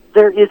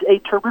 there is a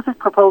terrific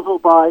proposal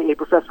by a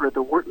professor at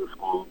the Wharton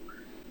School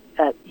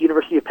at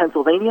University of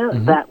Pennsylvania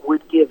mm-hmm. that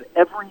would give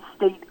every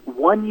state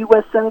 1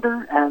 U.S.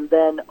 senator and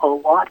then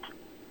allot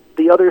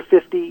the other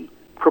 50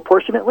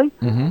 proportionately,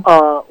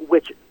 mm-hmm.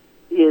 Which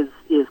is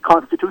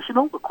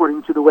constitutional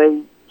according to the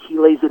way he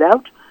lays it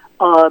out.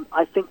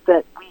 I think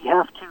that we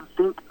have to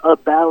think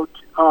about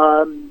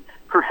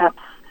perhaps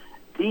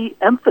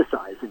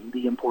de-emphasizing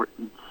the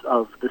importance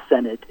of the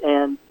Senate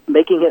and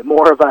making it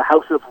more of a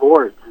House of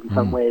Lords in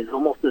some ways,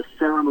 almost a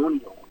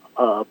ceremonial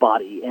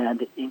body,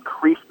 and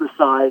increase the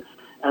size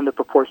and the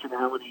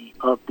proportionality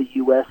of the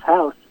U.S.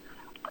 House.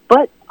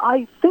 But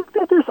I think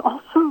that there's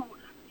also,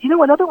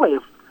 another way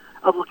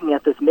of looking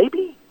at this.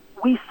 Maybe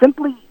we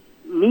simply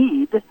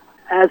need,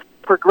 as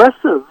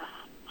progressives,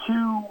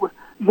 to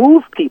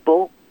move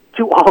people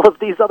to all of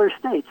these other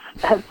states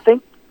and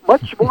think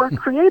much more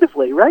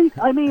creatively, right?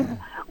 I mean,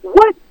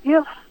 what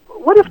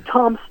if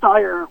Tom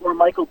Steyer or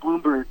Michael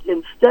Bloomberg,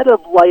 instead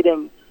of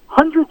lighting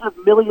hundreds of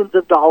millions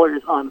of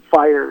dollars on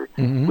fire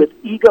with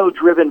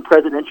ego-driven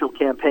presidential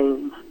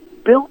campaigns,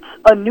 built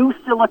a new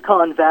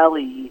Silicon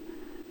Valley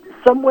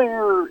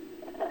somewhere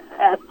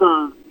at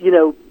the,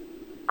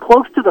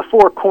 close to the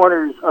four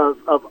corners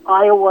of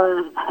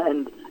Iowa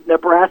and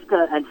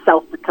Nebraska and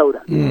South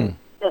Dakota?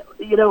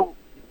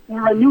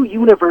 We're a new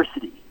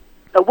university.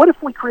 What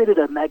if we created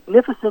a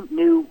magnificent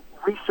new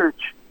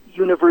research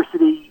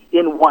university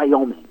in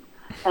Wyoming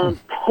and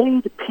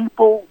paid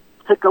people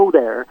to go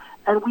there,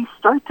 and we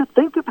start to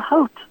think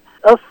about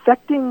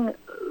affecting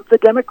the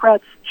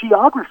Democrats'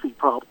 geography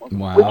problem,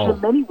 which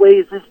in many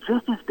ways is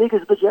just as big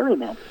as the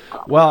gerrymandering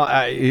problem.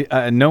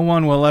 Well, no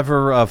one will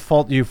ever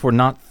fault you for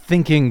not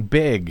thinking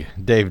big,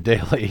 Dave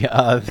Daley,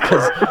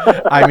 because,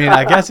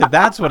 I guess if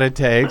that's what it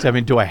takes,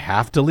 do I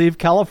have to leave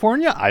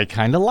California? I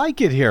kind of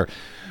like it here.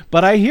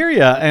 But I hear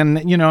you, and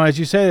as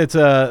you say, it's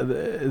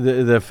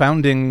the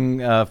founding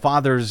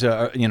fathers,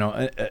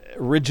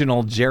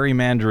 original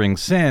gerrymandering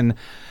sin.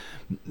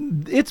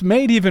 It's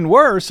made even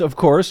worse, of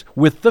course,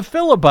 with the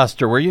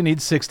filibuster, where you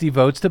need 60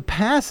 votes to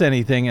pass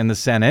anything in the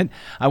Senate.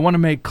 I want to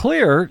make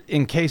clear,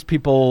 in case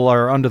people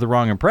are under the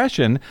wrong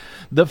impression,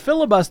 the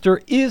filibuster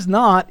is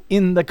not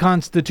in the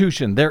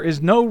Constitution. There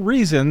is no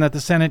reason that the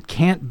Senate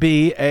can't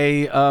be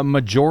a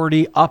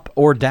majority up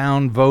or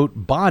down vote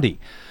body.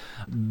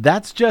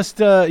 That's just,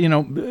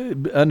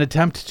 an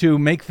attempt to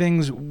make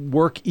things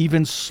work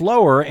even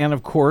slower. And,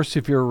 of course,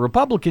 if you're a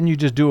Republican, you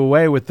just do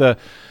away with the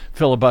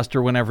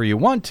filibuster whenever you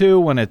want to,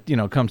 when it,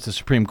 comes to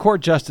Supreme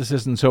Court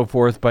justices and so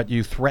forth. But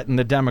you threaten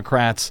the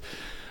Democrats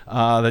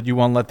that you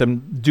won't let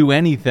them do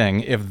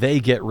anything if they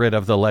get rid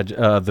of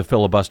the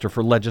filibuster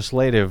for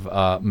legislative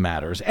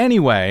matters.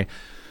 Anyway,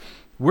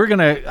 we're going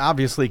to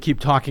obviously keep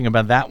talking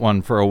about that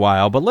one for a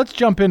while, but let's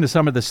jump into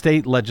some of the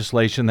state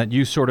legislation that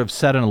you sort of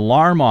set an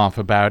alarm off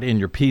about in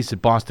your piece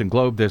at Boston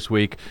Globe this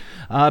week,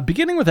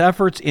 beginning with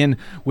efforts in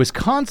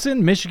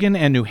Wisconsin, Michigan,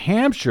 and New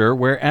Hampshire,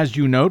 where, as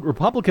you note,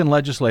 Republican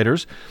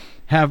legislators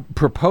have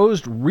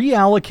proposed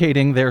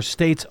reallocating their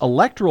state's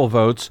electoral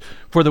votes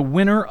for the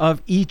winner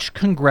of each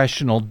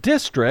congressional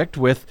district,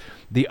 with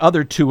the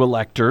other two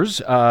electors,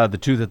 the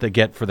two that they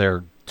get for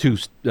their two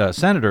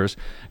senators,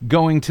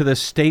 going to the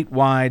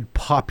statewide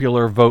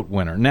popular vote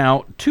winner.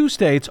 Now, two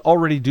states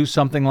already do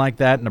something like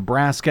that,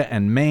 Nebraska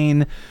and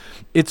Maine.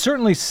 It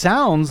certainly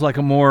sounds like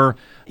a more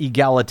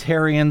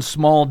egalitarian,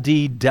 small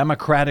d,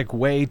 democratic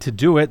way to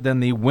do it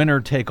than the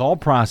winner-take-all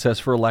process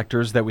for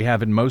electors that we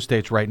have in most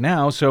states right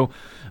now. So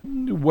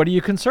what are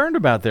you concerned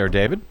about there,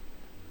 David?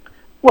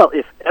 Well,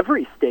 if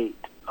every state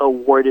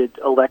awarded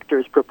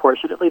electors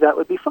proportionately, that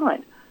would be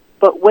fine.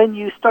 But when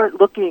you start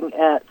looking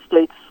at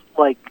states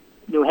like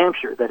New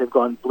Hampshire that have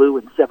gone blue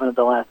in 7 of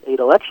the last 8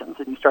 elections,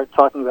 and you start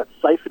talking about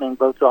siphoning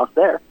votes off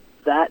there,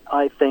 that,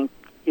 I think,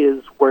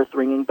 is worth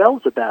ringing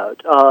bells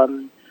about.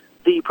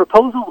 The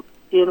proposal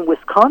in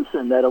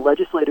Wisconsin that a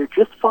legislator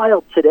just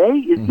filed today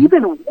is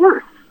even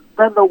worse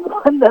than the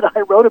one that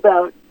I wrote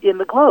about in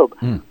the Globe.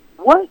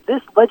 What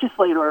this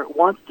legislator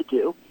wants to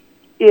do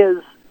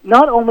is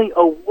not only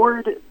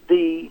award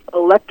the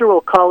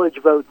Electoral College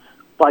votes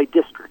by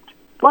district,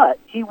 but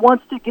he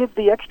wants to give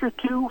the extra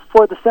 2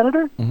 for the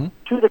senator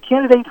to the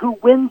candidate who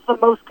wins the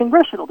most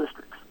congressional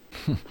districts.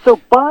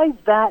 So by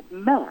that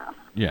math,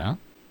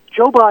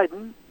 Joe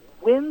Biden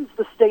wins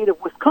the state of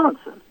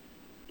Wisconsin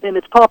in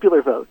its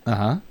popular vote,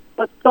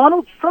 but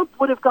Donald Trump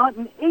would have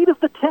gotten 8 of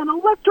the 10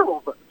 electoral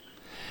votes.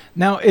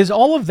 Now, is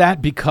all of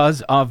that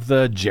because of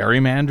the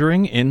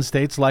gerrymandering in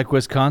states like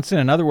Wisconsin?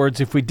 In other words,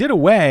 if we did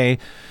away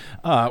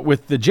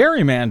with the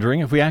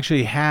gerrymandering, if we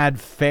actually had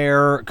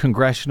fair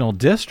congressional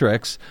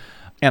districts,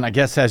 and I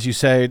guess, as you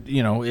say,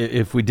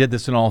 if we did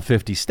this in all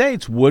 50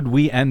 states, would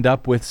we end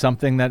up with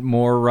something that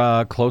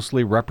more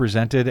closely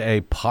represented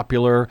a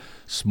popular,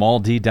 small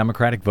d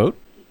Democratic vote?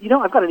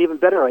 I've got an even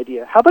better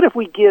idea. How about if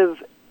we give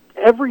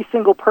every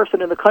single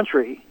person in the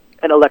country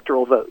an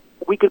electoral vote?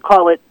 We could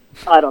call it,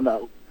 I don't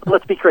know,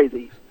 let's be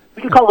crazy.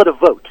 We could call it a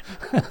vote.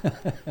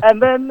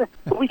 And then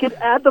we could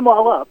add them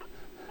all up,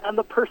 and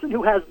the person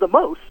who has the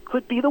most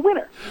could be the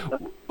winner.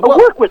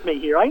 Work with me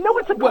here. I know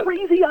it's a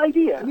crazy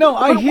idea. No,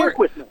 I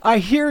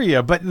hear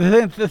you. But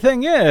the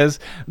thing is,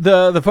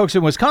 the folks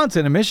in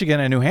Wisconsin and Michigan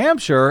and New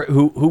Hampshire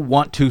who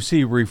want to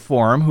see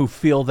reform, who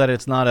feel that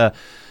it's not a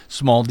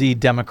small d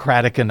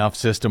democratic enough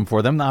system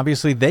for them,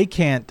 obviously they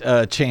can't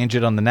change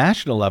it on the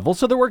national level,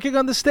 so they're working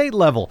on the state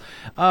level.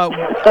 I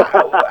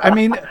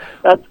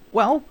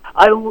love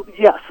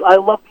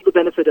the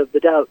benefit of the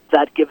doubt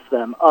that gives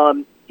them.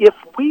 If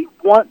we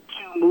want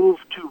to move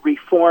to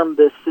reform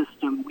this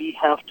system, we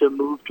have to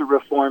move to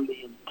reform the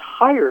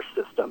entire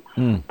system.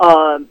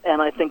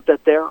 And I think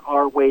that there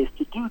are ways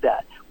to do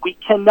that. We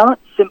cannot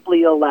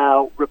simply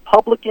allow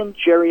Republican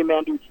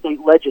gerrymandered state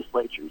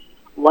legislatures,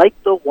 like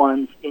the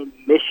ones in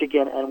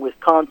Michigan and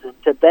Wisconsin,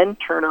 to then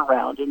turn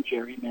around and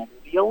gerrymander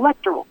the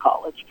Electoral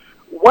College.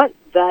 What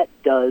that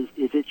does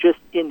is it just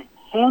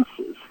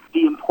enhances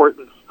the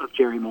importance of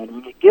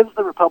gerrymandering. It gives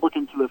the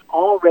Republicans who have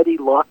already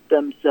locked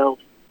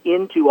themselves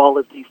into all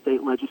of these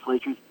state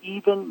legislatures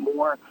even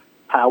more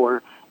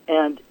power,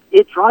 and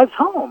it drives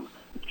home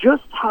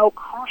just how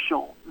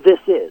crucial this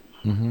is.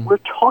 Mm-hmm. We're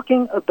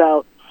talking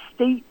about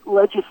state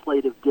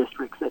legislative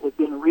districts that have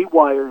been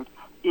rewired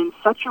in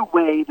such a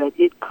way that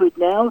it could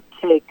now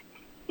take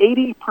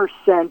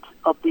 80%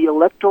 of the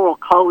Electoral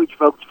College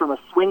votes from a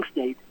swing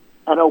state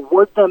and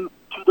award them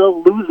to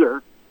the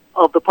loser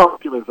of the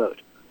popular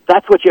vote.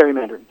 That's what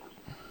gerrymandering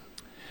does.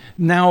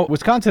 Now,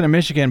 Wisconsin and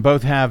Michigan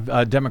both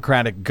have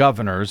Democratic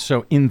governors,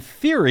 so in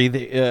theory,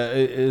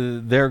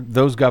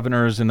 those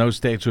governors in those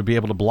states would be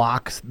able to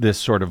block this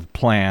sort of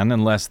plan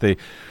unless the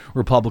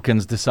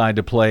Republicans decide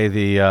to play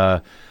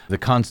the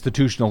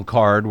constitutional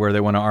card where they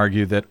want to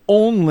argue that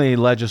only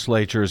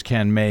legislatures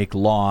can make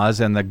laws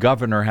and the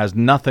governor has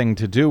nothing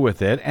to do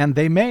with it, and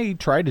they may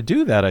try to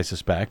do that, I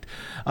suspect.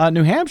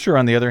 New Hampshire,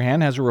 on the other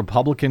hand, has a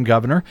Republican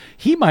governor.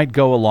 He might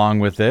go along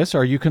with this.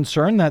 Are you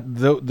concerned that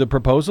the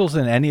proposals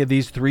in any of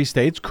these three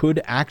states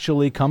could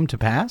actually come to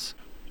pass?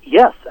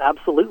 Yes,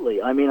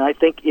 absolutely. I mean, I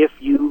think if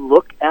you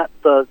look at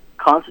the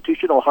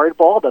constitutional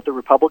hardball that the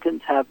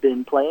Republicans have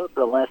been playing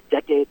for the last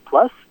decade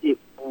plus,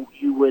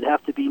 you would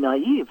have to be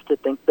naive to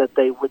think that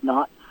they would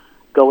not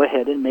go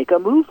ahead and make a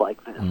move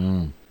like this.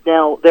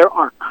 Now, there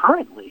are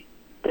currently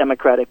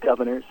Democratic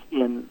governors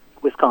in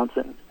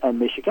Wisconsin and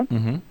Michigan.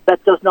 Mm-hmm.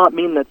 That does not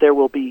mean that there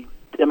will be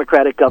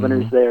Democratic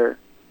governors there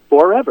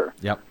forever.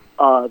 Yep.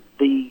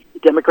 The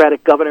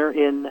Democratic governor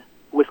in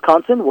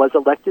Wisconsin was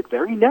elected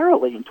very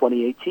narrowly in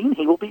 2018.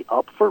 He will be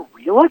up for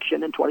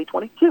re-election in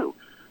 2022.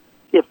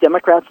 If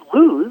Democrats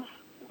lose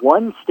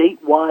one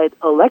statewide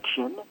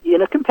election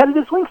in a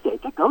competitive swing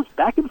state that goes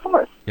back and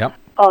forth, yep.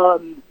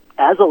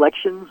 As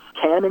elections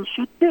can and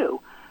should do,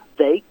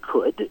 they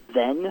could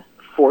then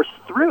force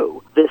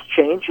through this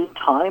change in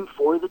time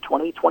for the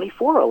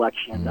 2024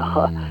 election.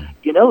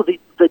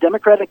 The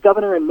Democratic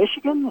governor in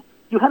Michigan,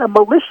 you had a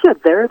militia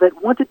there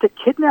that wanted to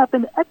kidnap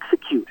and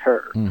execute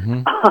her.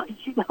 Mm-hmm.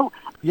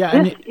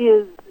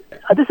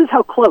 This is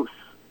how close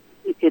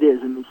it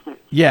is in these states.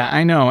 Yeah,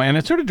 I know, and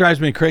it sort of drives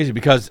me crazy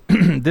because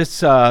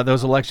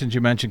those elections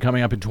you mentioned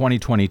coming up in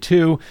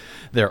 2022,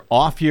 they're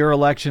off-year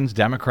elections.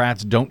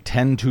 Democrats don't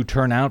tend to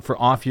turn out for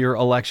off-year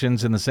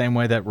elections in the same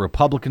way that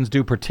Republicans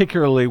do,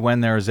 particularly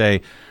when there's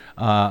a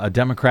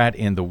Democrat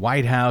in the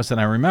White House.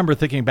 And I remember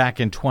thinking back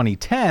in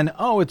 2010,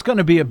 it's going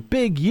to be a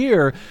big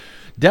year.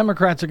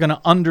 Democrats are going to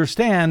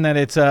understand that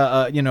it's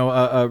a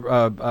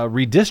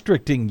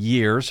redistricting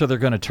year, so they're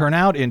going to turn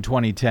out in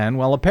 2010.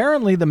 Well,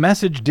 apparently the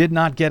message did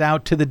not get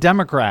out to the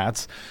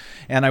Democrats,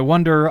 and I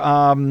wonder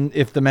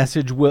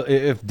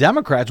if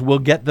Democrats will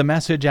get the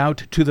message out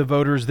to the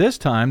voters this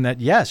time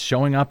that yes,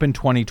 showing up in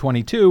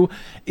 2022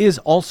 is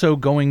also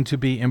going to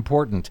be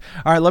important.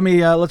 All right,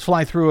 let's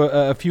fly through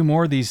a few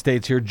more of these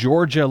states here.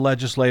 Georgia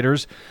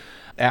legislators,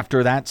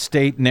 after that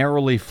state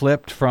narrowly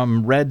flipped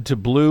from red to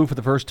blue for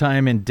the first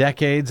time in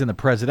decades in the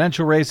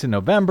presidential race in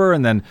November,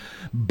 and then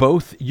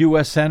both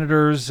U.S.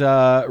 senators'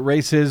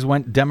 races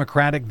went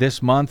Democratic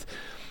this month.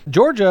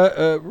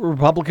 Georgia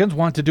Republicans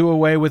want to do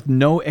away with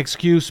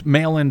no-excuse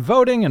mail-in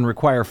voting and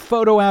require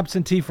photo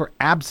absentee for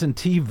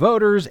absentee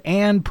voters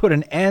and put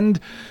an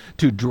end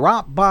to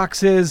drop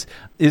boxes.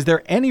 Is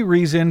there any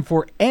reason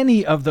for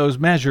any of those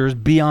measures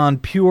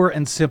beyond pure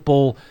and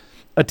simple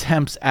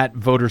attempts at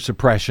voter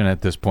suppression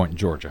at this point in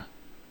Georgia?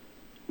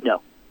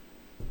 No,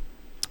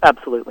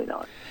 absolutely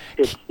not.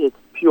 It's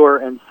pure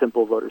and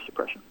simple voter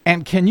suppression.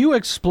 And can you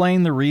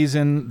explain the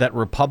reason that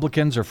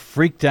Republicans are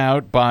freaked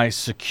out by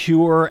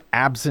secure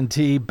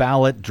absentee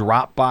ballot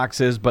drop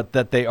boxes, but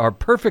that they are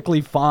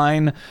perfectly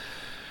fine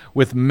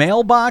with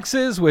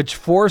mailboxes, which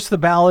force the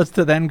ballots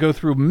to then go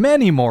through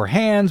many more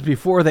hands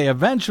before they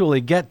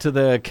eventually get to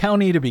the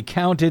county to be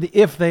counted,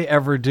 if they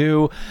ever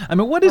do? I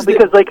mean, what is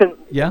because they can?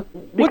 Yeah.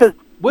 Because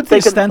what's the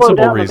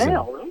ostensible reason? The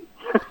mail, right?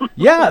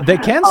 Yeah, they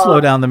can slow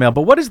down the mail,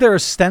 but what is their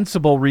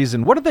ostensible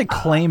reason? What are they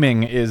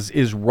claiming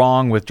is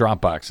wrong with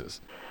drop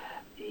boxes?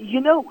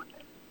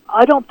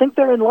 I don't think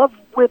they're in love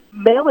with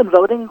mail-in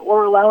voting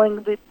or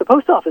allowing the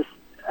post office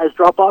as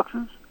drop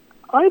boxes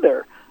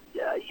either.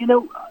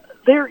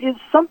 There is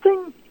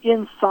something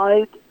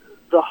inside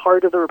the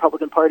heart of the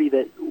Republican Party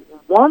that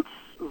wants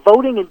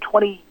voting in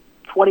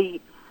 2020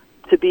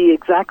 to be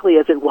exactly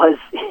as it was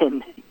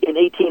in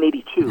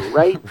 1882,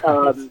 right?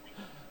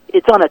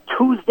 It's on a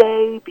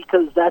Tuesday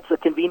because that's a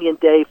convenient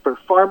day for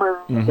farmers.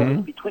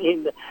 Mm-hmm.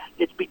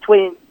 It's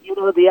between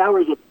the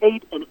hours of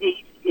 8 and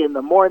 8 in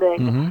the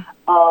morning,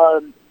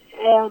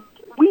 and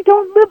we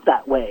don't live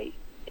that way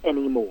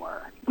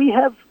anymore. We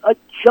have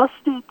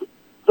adjusted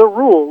the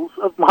rules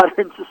of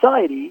modern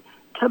society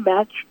to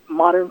match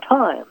modern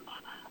times,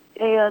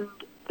 and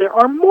there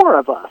are more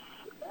of us.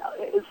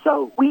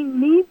 So we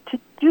need to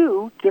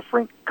do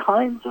different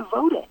kinds of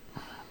voting.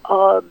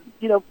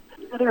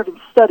 There have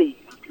been study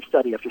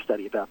after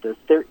study about this.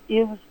 There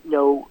is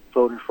no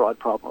voter fraud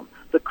problem.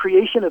 The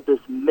creation of this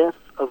myth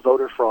of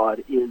voter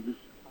fraud is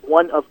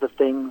one of the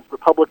things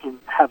Republicans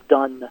have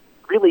done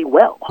really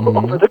well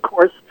over the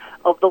course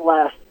of the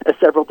last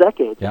several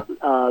decades. Yep.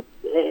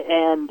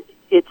 And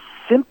it's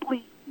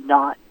simply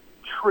not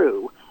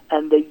true.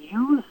 And they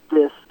use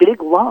this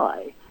big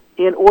lie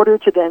in order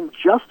to then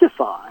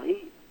justify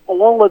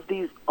all of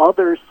these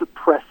other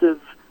suppressive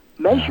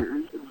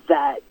measures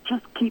that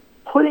just keep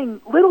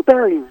putting little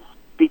barriers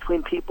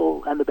between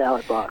people and the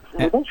ballot box.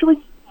 And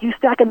eventually you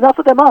stack enough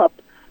of them up,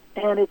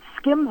 and it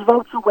skims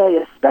votes away,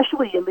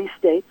 especially in these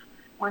states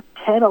where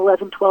 10,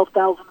 11,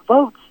 12,000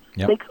 votes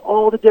makes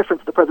all the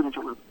difference in the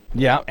presidential race.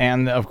 Yeah,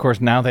 and of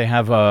course now they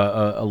have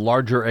a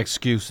larger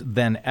excuse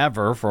than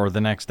ever for the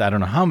next, I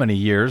don't know how many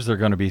years. They're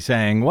going to be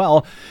saying,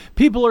 well,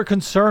 people are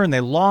concerned.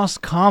 They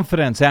lost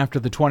confidence after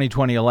the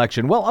 2020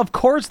 election. Well, of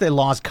course they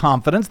lost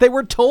confidence. They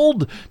were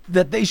told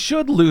that they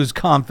should lose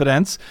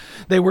confidence.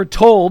 They were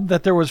told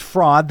that there was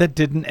fraud that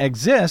didn't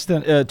exist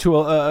to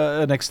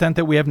an extent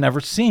that we have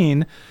never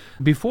seen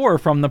before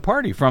from the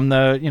party, from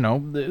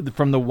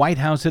from the White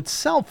House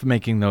itself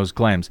making those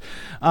claims.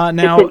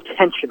 Now, it's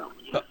intentional.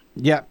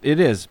 Yeah, it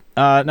is.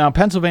 Now,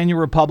 Pennsylvania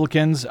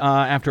Republicans,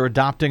 after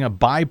adopting a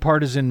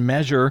bipartisan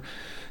measure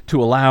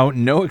to allow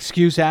no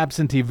excuse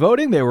absentee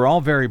voting, they were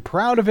all very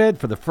proud of it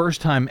for the first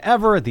time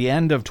ever at the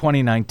end of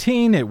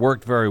 2019. It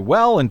worked very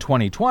well in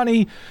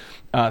 2020.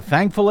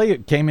 Thankfully,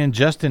 it came in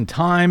just in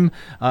time,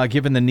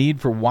 given the need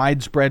for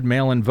widespread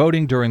mail-in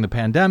voting during the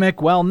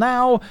pandemic. Well,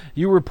 now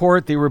you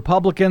report the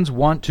Republicans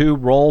want to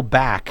roll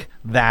back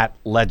that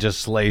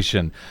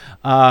legislation.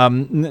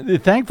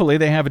 Thankfully,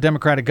 they have a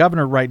Democratic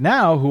governor right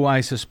now who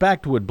I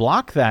suspect would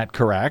block that,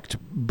 correct?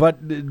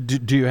 But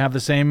do you have the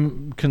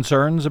same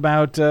concerns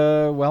about,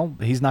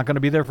 he's not going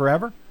to be there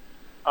forever?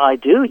 I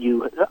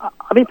do.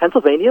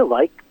 Pennsylvania,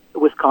 like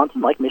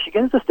Wisconsin, like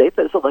Michigan, is a state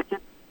that has elected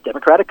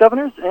Democratic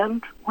governors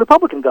and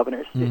Republican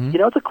governors. Mm-hmm.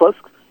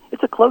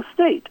 It's a close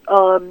state.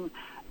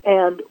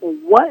 And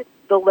what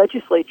the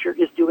legislature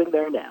is doing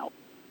there now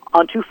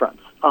on two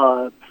fronts.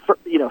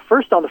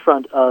 First on the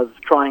front of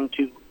trying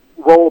to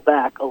roll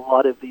back a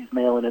lot of these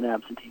mail-in and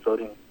absentee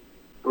voting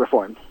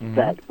reforms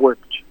that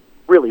worked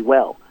really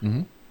well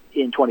in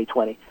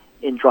 2020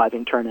 in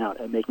driving turnout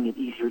and making it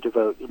easier to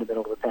vote in the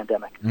middle of the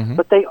pandemic.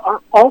 But they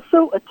are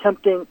also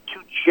attempting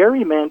to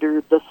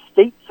gerrymander the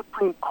state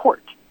Supreme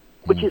Court,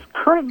 which is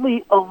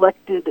currently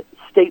elected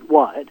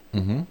statewide.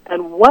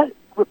 And what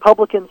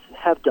Republicans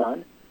have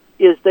done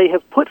is they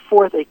have put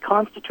forth a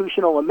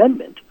constitutional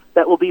amendment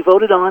that will be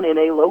voted on in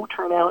a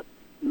low-turnout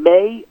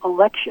May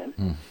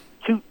election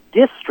to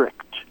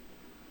district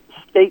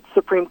state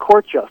Supreme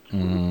Court justices.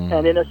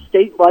 And in a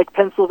state like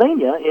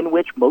Pennsylvania, in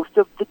which most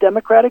of the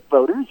Democratic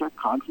voters are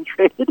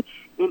concentrated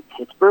in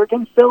Pittsburgh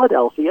and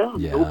Philadelphia, a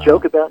little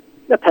joke about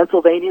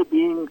Pennsylvania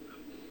being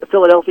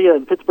Philadelphia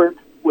and Pittsburgh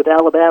with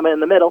Alabama in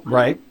the middle.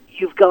 Right.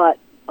 You've got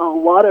a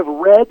lot of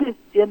red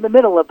in the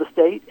middle of the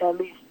state and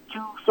these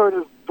two sort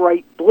of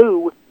bright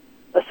blue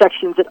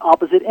sections at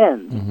opposite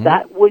ends.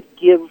 That would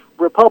give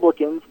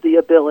Republicans the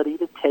ability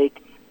to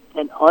take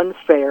an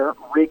unfair,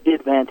 rigged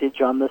advantage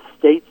on the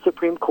state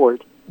Supreme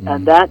Court,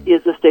 and that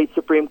is the state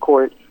Supreme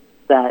Court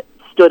that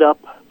stood up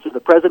to the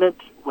president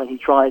when he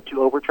tried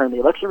to overturn the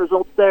election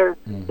results there.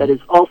 That is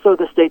also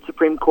the state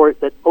Supreme Court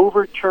that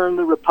overturned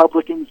the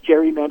Republicans'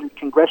 gerrymandered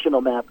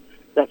congressional map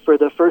that for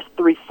the first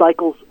 3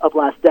 cycles of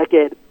last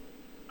decade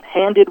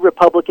handed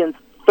Republicans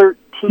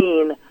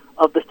 13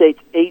 of the state's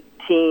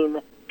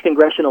 18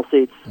 congressional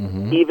seats,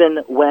 even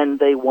when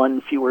they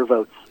won fewer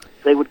votes.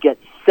 They would get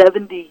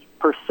 70%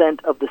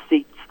 of the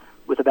seats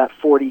with about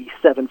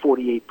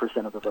 48%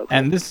 of the votes.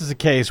 And this is a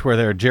case where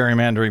they're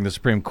gerrymandering the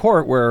Supreme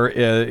Court, where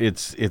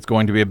it's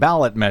going to be a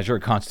ballot measure, a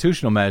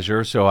constitutional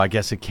measure, so I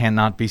guess it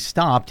cannot be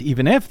stopped,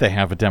 even if they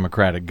have a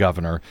Democratic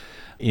governor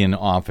in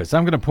office.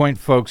 I'm going to point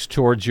folks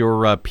towards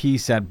your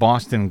piece at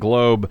Boston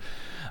Globe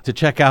to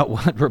check out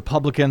what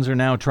Republicans are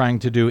now trying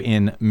to do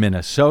in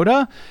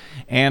Minnesota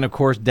and, of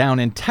course, down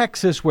in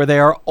Texas, where they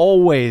are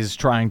always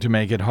trying to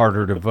make it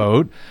harder to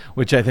vote,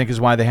 which I think is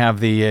why they have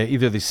the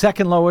either the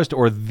second lowest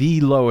or the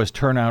lowest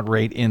turnout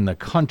rate in the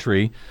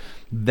country.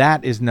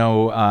 That is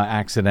no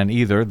accident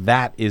either.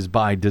 That is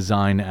by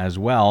design as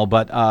well.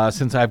 But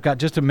since I've got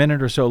just a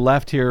minute or so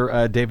left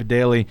here, David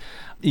Daley,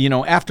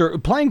 after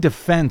playing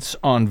defense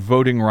on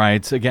voting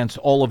rights against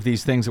all of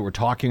these things that we're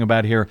talking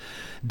about here,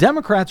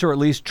 Democrats are at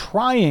least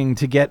trying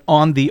to get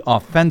on the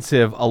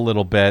offensive a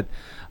little bit.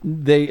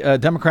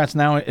 Democrats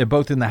now,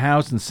 both in the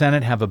House and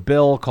Senate, have a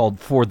bill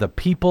called For the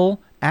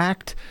People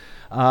Act.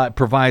 It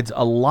provides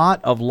a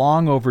lot of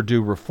long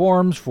overdue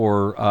reforms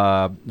for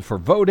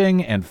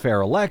voting and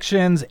fair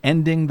elections,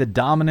 ending the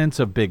dominance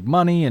of big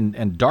money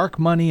and dark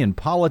money in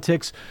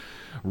politics,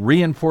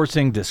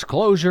 reinforcing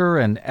disclosure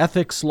and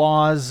ethics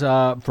laws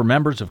for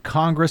members of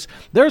Congress.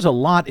 There's a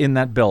lot in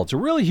that bill. It's a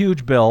really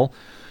huge bill.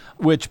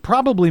 which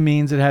probably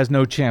means it has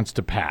no chance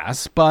to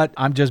pass, but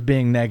I'm just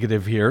being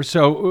negative here.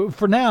 So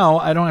for now,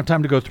 I don't have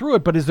time to go through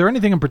it, but is there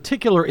anything in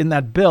particular in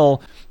that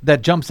bill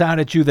that jumps out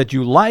at you that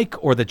you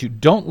like or that you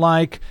don't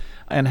like?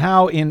 And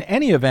how, in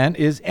any event,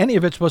 is any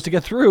of it supposed to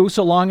get through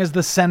so long as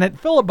the Senate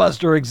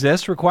filibuster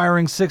exists,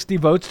 requiring 60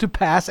 votes to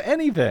pass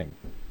anything?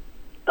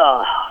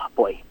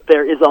 Boy,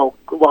 there is a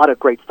lot of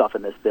great stuff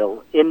in this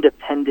bill.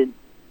 Independent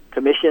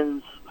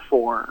commissions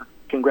for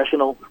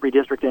congressional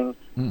redistricting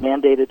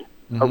mandated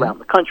around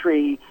the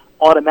country,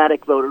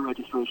 automatic voter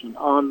registration,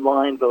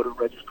 online voter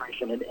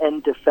registration, an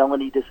end to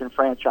felony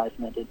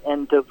disenfranchisement, an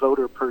end to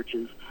voter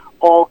purges,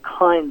 all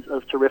kinds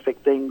of terrific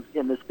things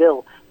in this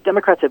bill.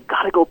 Democrats have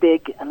got to go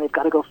big and they've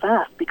got to go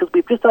fast because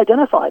we've just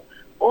identified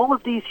all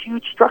of these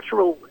huge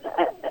structural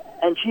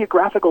and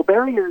geographical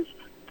barriers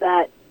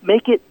that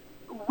make it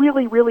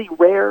really, really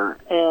rare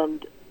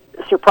and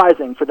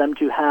surprising for them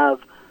to have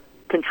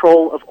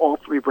control of all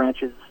three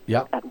branches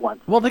at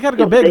once. Well, they got to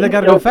go big. They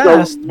got to go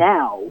fast.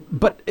 Now,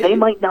 but they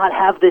might not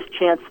have this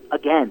chance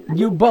again.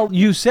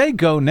 You say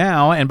go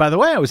now, and by the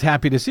way, I was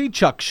happy to see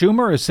Chuck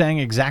Schumer is saying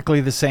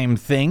exactly the same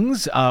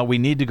things. We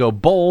need to go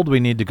bold. We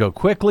need to go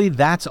quickly.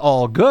 That's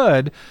all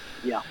good.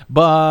 Yeah.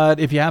 But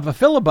if you have a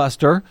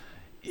filibuster,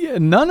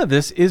 none of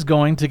this is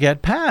going to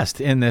get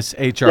passed in this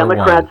H.R.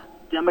 1.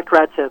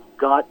 Democrats have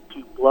got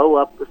to blow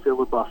up the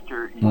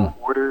filibuster in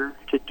order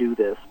to do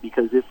this,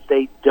 because if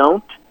they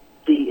don't,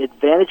 the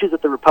advantages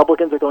that the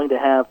Republicans are going to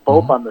have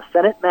both on the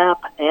Senate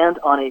map and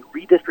on a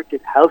redistricted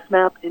House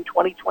map in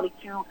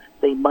 2022,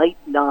 they might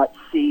not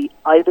see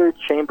either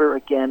chamber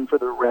again for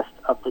the rest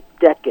of the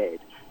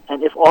decade.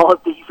 And if all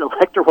of these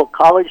electoral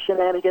college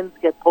shenanigans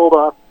get pulled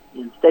off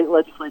in state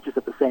legislatures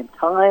at the same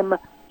time,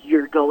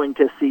 you're going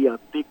to see a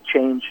big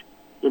change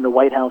in the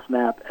White House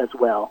map as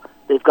well.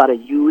 They've got to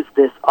use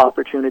this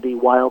opportunity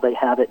while they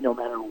have it, no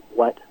matter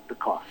what the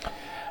cost.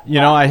 You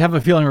know, I have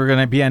a feeling we're going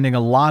to be ending a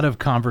lot of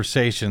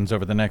conversations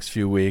over the next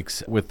few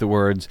weeks with the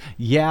words,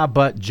 yeah,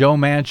 but Joe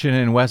Manchin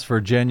in West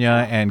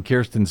Virginia and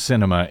Kyrsten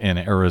Sinema in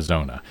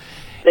Arizona.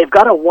 They've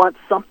got to want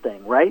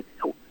something, right?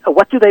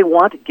 What do they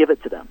want? Give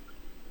it to them.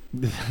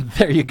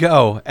 There you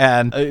go.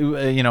 And,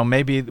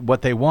 maybe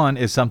what they want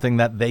is something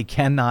that they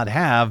cannot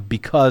have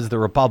because the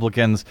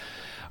Republicans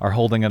are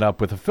holding it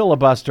up with a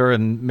filibuster,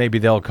 and maybe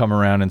they'll come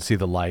around and see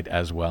the light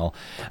as well.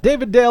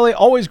 David Daley,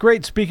 always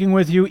great speaking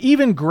with you.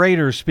 Even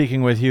greater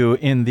speaking with you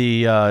in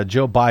the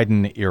Joe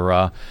Biden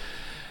era.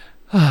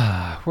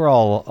 We're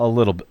all a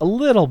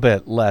little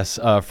bit less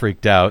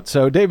freaked out.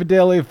 So David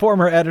Daley,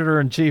 former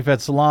editor-in-chief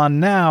at Salon,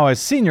 now a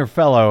senior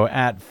fellow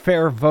at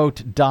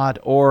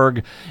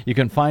FairVote.org. You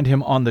can find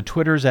him on the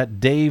Twitters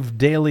at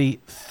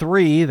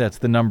DaveDaley3, that's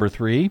the number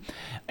 3,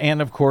 and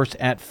of course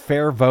at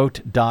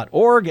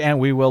FairVote.org. And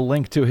we will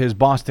link to his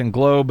Boston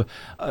Globe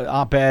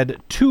op-ed.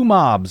 2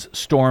 mobs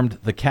stormed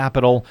the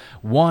Capitol,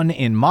 one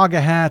in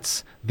MAGA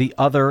hats, the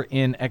other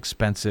in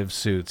expensive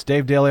suits.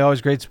 Dave Daley,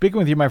 always great speaking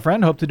with you, my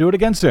friend. Hope to do it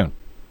again soon.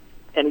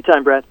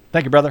 Anytime, Brad.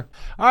 Thank you, brother.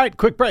 All right,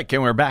 quick break,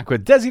 and we're back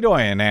with Desi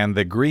Doyen and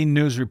the Green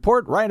News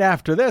Report. Right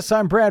after this,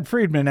 I'm Brad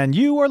Friedman, and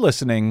you are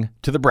listening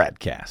to the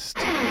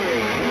BradCast.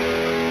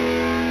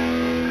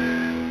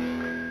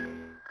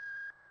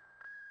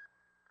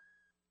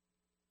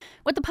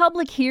 What the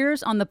public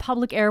hears on the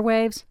public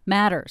airwaves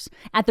matters.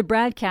 At the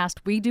BradCast,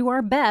 we do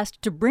our best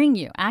to bring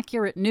you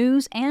accurate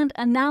news and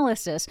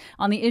analysis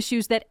on the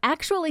issues that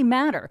actually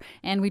matter,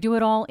 and we do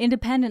it all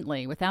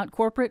independently, without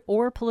corporate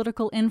or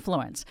political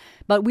influence.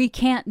 But we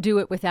can't do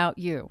it without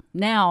you,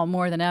 now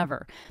more than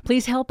ever.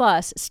 Please help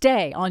us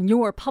stay on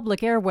your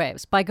public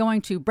airwaves by going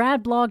to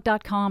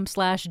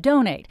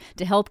bradblog.com/donate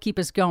to help keep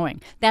us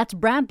going. That's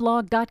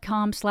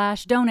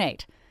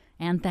bradblog.com/donate.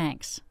 And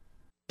thanks.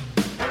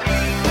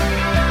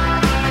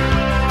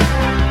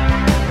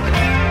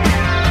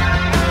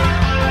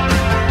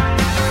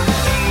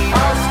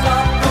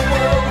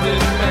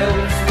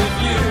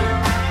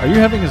 Are you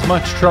having as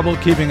much trouble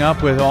keeping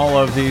up with all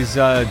of these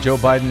Joe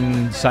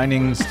Biden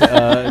signing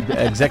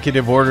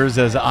executive orders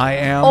as I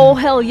am? Oh,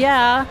 hell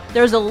yeah.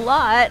 There's a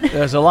lot.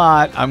 There's a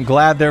lot. I'm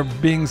glad they're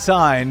being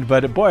signed,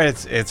 but boy,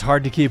 it's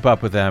hard to keep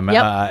up with them.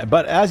 Yep.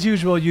 But as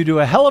usual, you do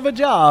a hell of a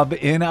job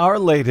in our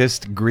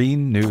latest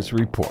Green News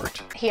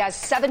Report. He has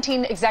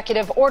 17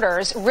 executive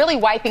orders really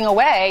wiping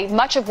away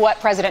much of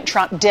what President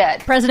Trump did.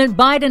 President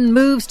Biden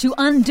moves to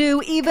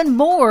undo even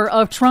more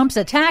of Trump's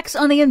attacks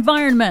on the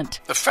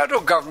environment. The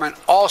federal government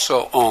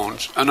also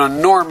owns an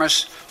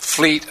enormous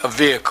fleet of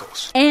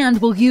vehicles. And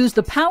will use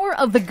the power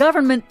of the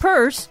government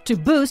purse to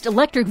boost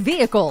electric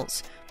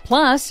vehicles.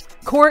 Plus,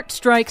 court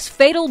strikes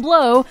fatal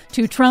blow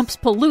to Trump's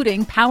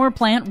polluting power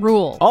plant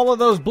rule. All of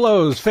those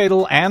blows,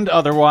 fatal and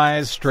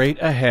otherwise, straight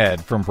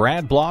ahead. From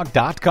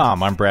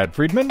BradBlog.com, I'm Brad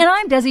Friedman. And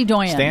I'm Desi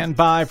Doyen. Stand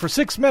by for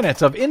 6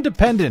 minutes of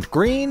independent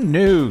green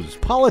news,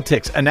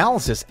 politics,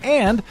 analysis,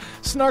 and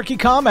snarky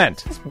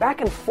comment. This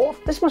back and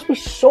forth, this must be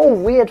so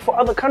weird for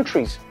other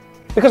countries.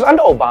 Because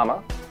under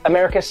Obama,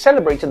 America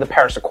celebrated the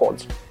Paris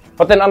Accords.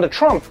 But then under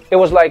Trump, it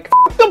was like,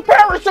 F the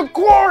Paris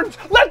Accords!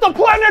 Let the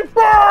planet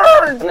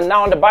burn! And then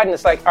now under Biden,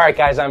 it's like, all right,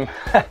 guys, I'm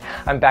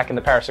back in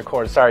the Paris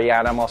Accords. Sorry, yeah,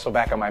 and I'm also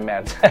back on my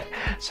meds.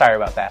 Sorry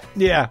about that.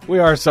 Yeah, we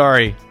are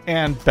sorry.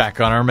 And back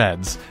on our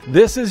meds.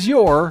 This is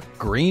your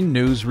Green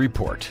News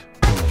Report.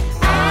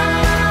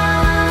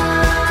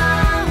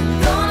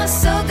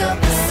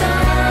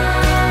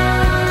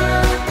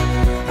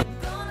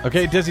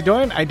 Okay, Desi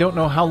Doyen, I don't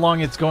know how long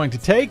it's going to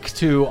take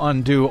to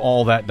undo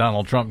all that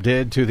Donald Trump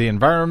did to the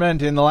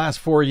environment in the last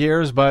 4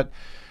 years, but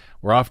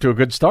we're off to a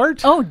good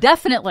start. Oh,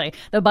 definitely.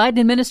 The Biden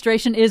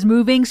administration is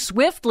moving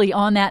swiftly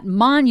on that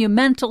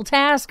monumental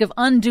task of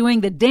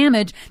undoing the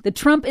damage the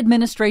Trump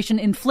administration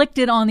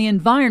inflicted on the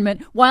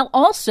environment, while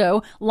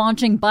also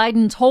launching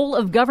Biden's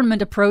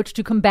whole-of-government approach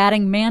to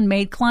combating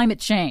man-made climate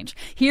change.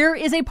 Here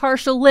is a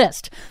partial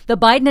list. The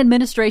Biden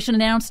administration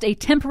announced a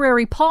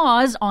temporary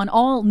pause on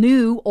all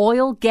new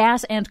oil,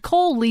 gas, and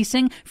coal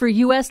leasing for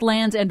U.S.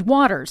 lands and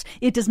waters.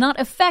 It does not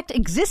affect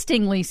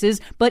existing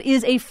leases, but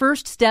is a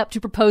first step to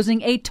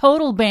proposing a total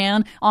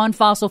ban on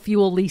fossil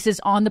fuel leases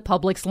on the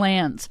public's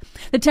lands.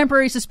 The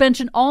temporary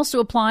suspension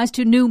also applies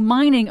to new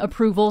mining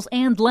approvals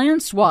and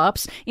land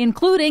swaps,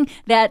 including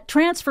that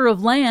transfer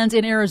of lands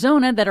in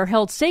Arizona that are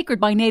held sacred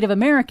by Native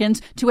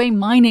Americans to a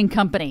mining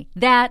company.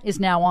 That is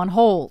now on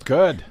hold.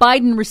 Good.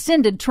 Biden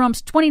rescinded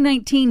Trump's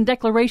 2019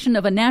 declaration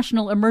of a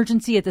national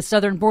emergency at the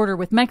southern border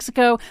with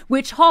Mexico,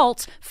 which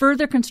halts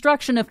further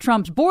construction of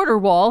Trump's border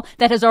wall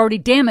that has already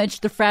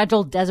damaged the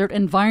fragile desert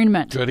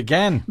environment. Good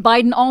again.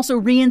 Biden also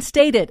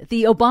reinstated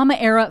the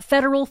Obama-era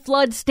federal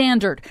flood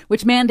standard,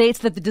 which mandates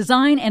that the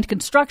design and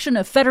construction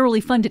of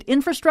federally funded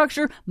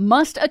infrastructure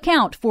must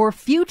account for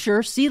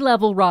future sea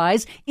level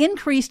rise,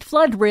 increased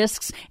flood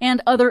risks,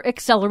 and other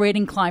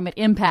accelerating climate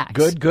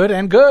impacts. Good,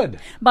 and good.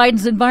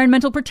 Biden's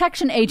Environmental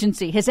Protection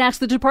Agency has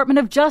asked the Department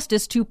of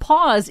Justice to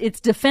pause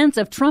its defense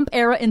of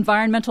Trump-era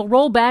environmental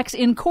rollbacks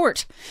in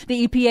court.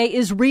 The EPA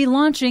is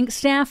relaunching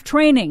staff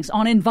trainings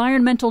on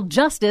environmental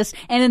justice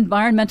and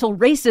environmental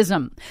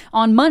racism.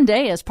 On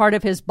Monday, as part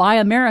of his Buy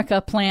America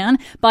plan,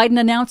 Biden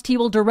announced he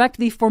will direct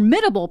the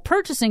formidable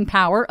purchasing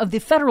power of the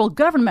federal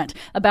government,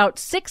 about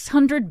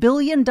 $600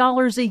 billion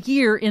a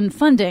year in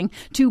funding,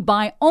 to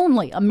buy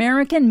only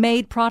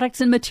American-made products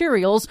and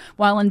materials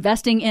while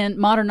investing in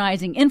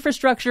modernizing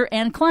infrastructure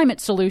and climate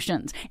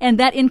solutions. And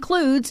that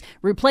includes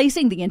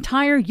replacing the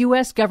entire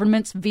U.S.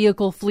 government's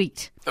vehicle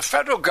fleet. The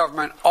federal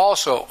government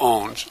also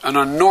owns an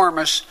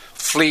enormous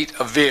fleet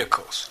of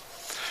vehicles,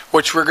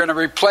 which we're going to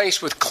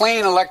replace with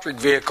clean electric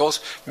vehicles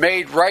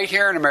made right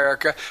here in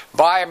America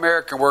by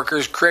American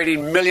workers,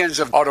 creating millions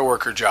of auto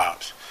worker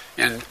jobs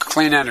in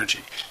clean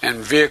energy and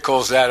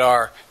vehicles that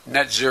are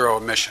net zero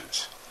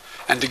emissions.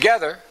 And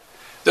together,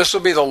 this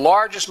will be the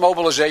largest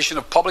mobilization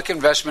of public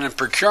investment in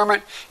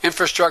procurement,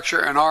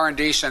 infrastructure, and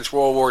R&D since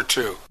World War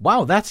II.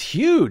 Wow, that's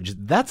huge.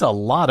 That's a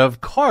lot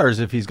of cars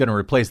if he's going to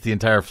replace the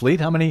entire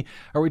fleet. How many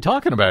are we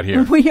talking about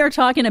here? We are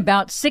talking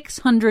about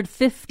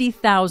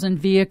 650,000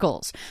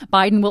 vehicles.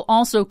 Biden will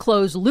also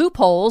close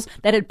loopholes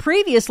that had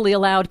previously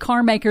allowed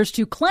car makers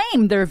to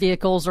claim their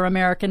vehicles are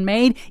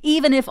American-made,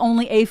 even if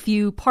only a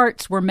few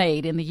parts were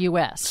made in the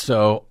U.S.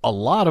 So a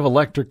lot of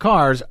electric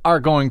cars are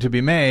going to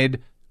be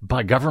made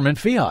by government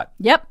fiat.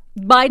 Yep.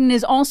 Biden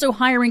is also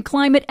hiring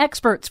climate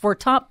experts for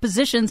top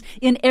positions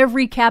in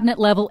every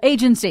cabinet-level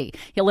agency.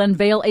 He'll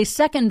unveil a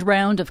second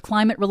round of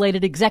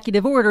climate-related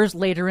executive orders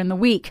later in the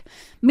week.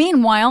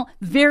 Meanwhile,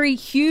 very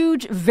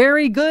huge,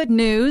 very good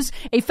news.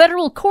 A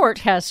federal court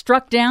has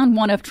struck down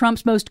one of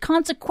Trump's most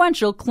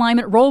consequential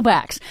climate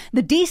rollbacks.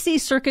 The D.C.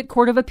 Circuit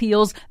Court of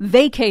Appeals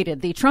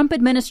vacated the Trump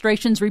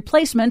administration's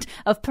replacement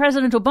of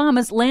President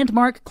Obama's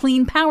landmark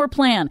Clean Power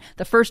Plan,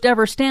 the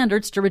first-ever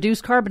standards to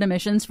reduce carbon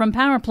emissions from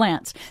power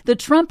plants. The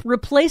Trump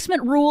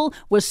replacement rule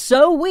was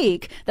so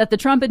weak that the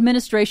Trump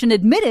administration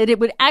admitted it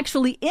would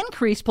actually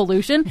increase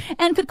pollution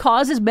and could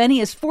cause as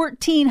many as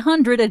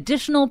 1,400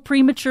 additional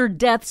premature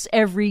deaths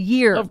every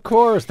year. Of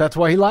course, that's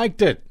why he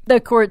liked it. The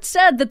court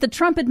said that the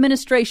Trump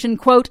administration,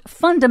 quote,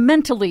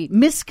 fundamentally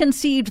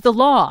misconceived the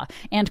law.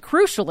 And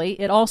crucially,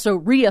 it also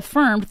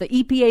reaffirmed the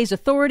EPA's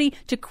authority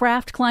to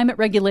craft climate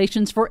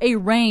regulations for a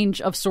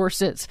range of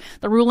sources.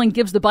 The ruling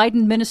gives the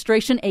Biden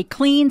administration a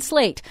clean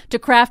slate to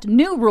craft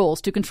new rules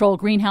to control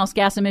greenhouse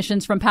gas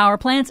emissions from power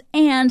plants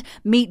and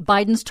meet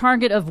Biden's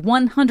target of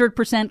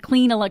 100%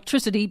 clean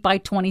electricity by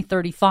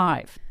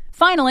 2035.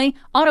 Finally,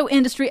 auto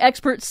industry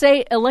experts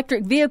say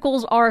electric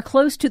vehicles are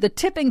close to the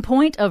tipping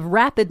point of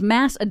rapid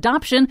mass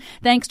adoption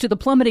thanks to the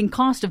plummeting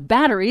cost of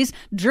batteries.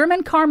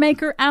 German car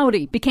maker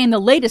Audi became the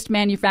latest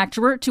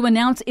manufacturer to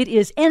announce it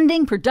is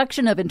ending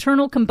production of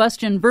internal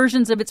combustion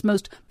versions of its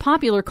most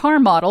popular car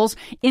models,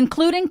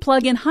 including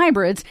plug-in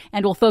hybrids,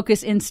 and will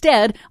focus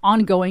instead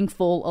on going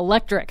full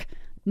electric.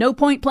 No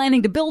point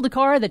planning to build a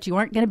car that you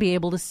aren't going to be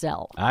able to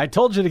sell. I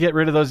told you to get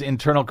rid of those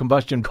internal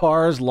combustion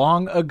cars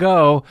long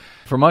ago.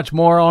 For much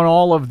more on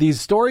all of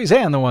these stories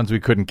and the ones we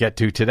couldn't get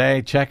to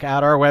today, check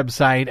out our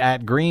website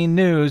at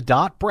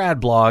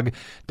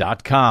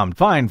greennews.bradblog.com.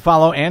 Find,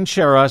 follow, and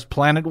share us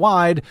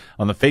planet-wide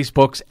on the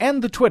Facebooks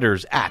and the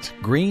Twitters at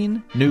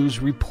Green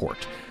News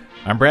Report.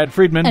 I'm Brad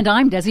Friedman. And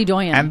I'm Desi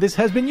Doyen. And this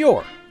has been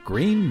your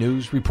Green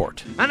News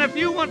Report. And if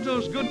you want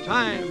those good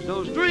times,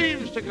 those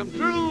dreams to come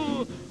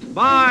true,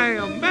 buy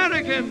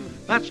American.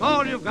 That's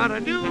all you've got to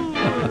do.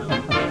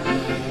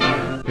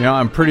 You know,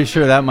 I'm pretty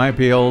sure that might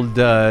be old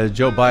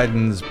Joe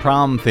Biden's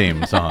prom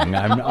theme song.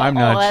 I'm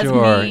not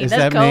sure. Mean. Is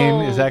that's that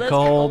cold. mean? Is that that's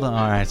cold? cold?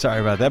 All right, sorry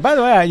about that. By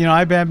the way,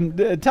 I've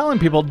been telling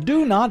people,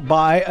 do not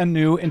buy a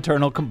new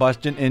internal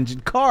combustion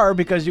engine car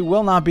because you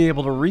will not be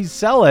able to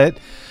resell it.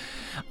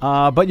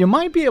 But you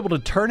might be able to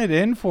turn it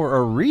in for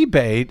a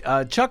rebate.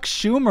 Chuck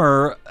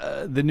Schumer,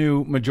 the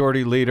new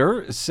majority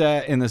leader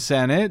in the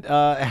Senate,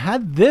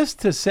 had this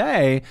to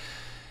say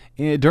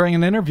during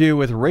an interview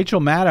with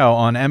Rachel Maddow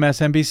on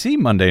MSNBC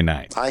Monday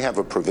night. I have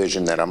a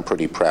provision that I'm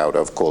pretty proud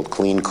of called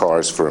Clean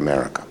Cars for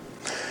America.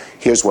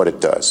 Here's what it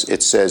does.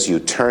 It says you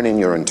turn in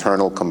your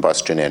internal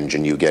combustion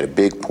engine, you get a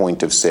big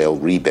point of sale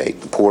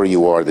rebate. The poorer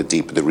you are, the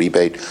deeper the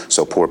rebate,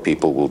 so poor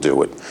people will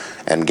do it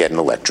and get an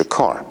electric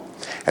car.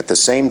 At the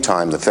same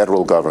time, the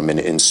federal government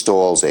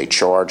installs a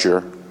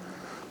charger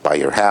by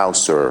your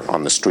house or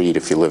on the street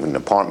if you live in an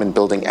apartment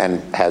building,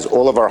 and has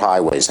all of our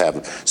highways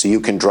have, so you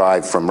can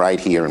drive from right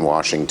here in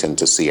Washington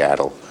to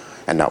Seattle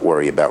and not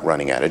worry about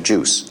running out of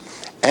juice.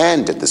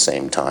 And at the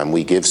same time,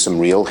 we give some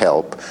real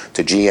help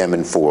to GM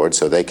and Ford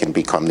so they can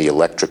become the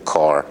electric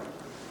car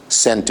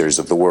centers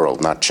of the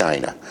world, not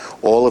China.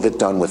 All of it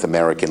done with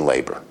American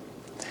labor.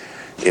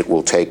 It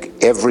will take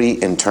every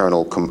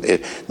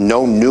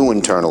no new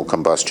internal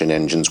combustion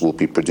engines will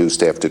be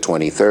produced after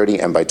 2030,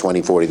 and by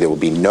 2040 there will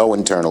be no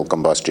internal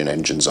combustion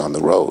engines on the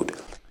road.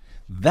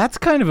 That's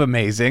kind of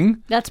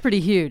amazing. That's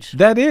pretty huge.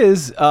 That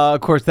is, of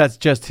course, that's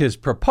just his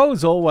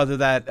proposal, whether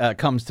that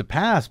comes to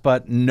pass,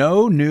 but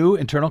no new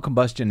internal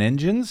combustion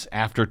engines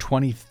after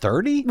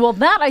 2030? Well,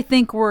 that I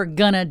think we're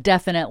going to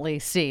definitely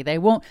see. They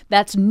won't.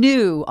 That's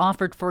new,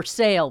 offered for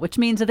sale, which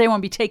means that they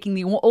won't be taking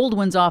the old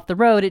ones off the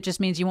road. It just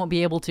means you won't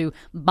be able to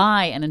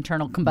buy an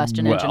internal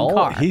combustion engine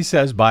car. He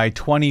says by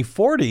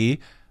 2040,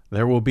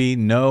 there will be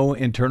no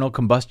internal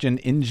combustion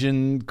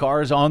engine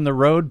cars on the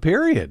road,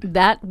 period.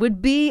 That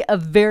would be a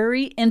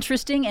very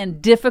interesting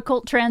and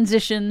difficult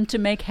transition to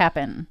make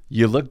happen.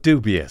 You look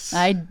dubious.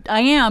 I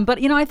am,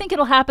 but I think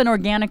it'll happen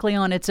organically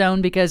on its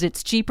own because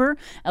it's cheaper.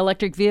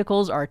 Electric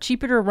vehicles are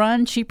cheaper to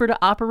run, cheaper to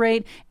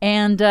operate,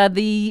 and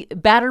the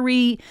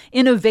battery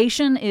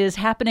innovation is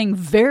happening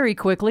very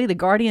quickly. The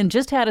Guardian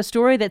just had a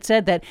story that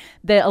said that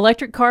the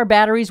electric car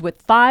batteries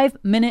with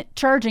 5-minute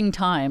charging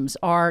times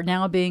are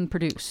now being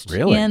produced.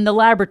 Really? In the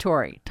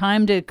laboratory.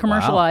 Time to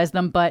commercialize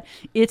them, but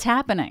it's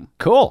happening.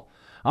 Cool.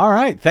 All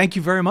right. Thank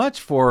you very much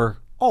for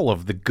all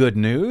of the good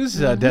news.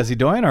 Desi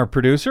Doyen, our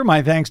producer.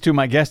 My thanks to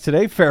my guest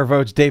today,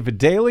 FairVote's David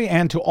Daley,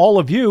 and to all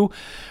of you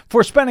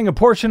for spending a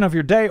portion of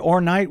your day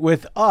or night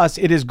with us.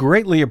 It is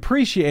greatly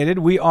appreciated.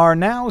 We are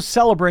now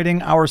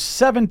celebrating our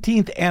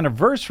 17th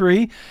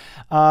anniversary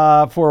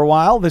for a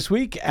while this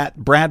week at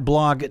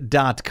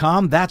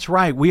bradblog.com. That's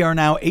right. We are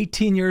now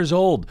 18 years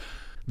old.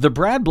 The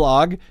Brad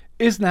blog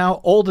is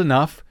now old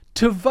enough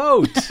to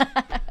vote.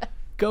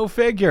 Go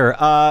figure.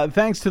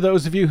 Thanks to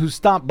those of you who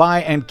stopped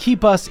by and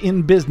keep us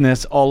in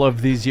business all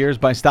of these years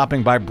by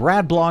stopping by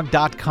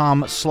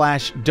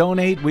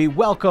bradblog.com/donate. We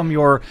welcome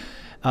your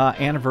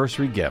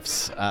anniversary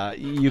gifts.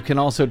 You can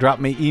also drop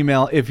me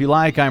email if you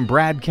like. I'm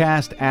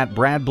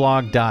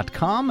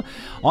bradcast@bradblog.com.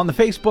 On the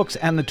Facebooks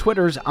and the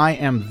Twitters, I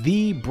am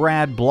the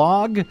Brad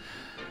Blog.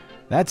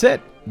 That's it.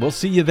 We'll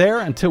see you there.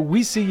 Until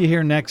we see you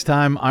here next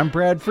time, I'm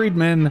Brad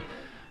Friedman.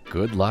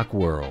 Good luck,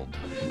 world.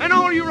 And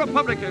all you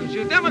Republicans,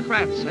 you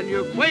Democrats, and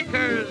you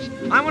Quakers,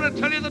 I want to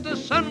tell you that the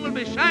sun will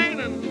be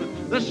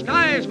shining, the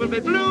skies will be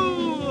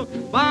blue.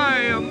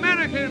 Buy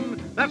American,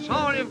 that's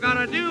all you've got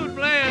to do,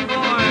 play it,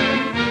 boy.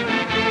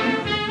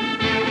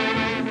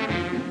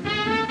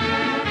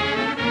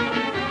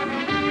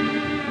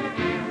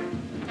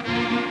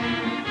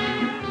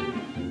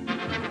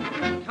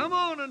 Come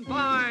on and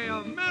buy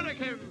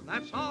American,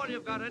 that's all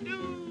you've got to do.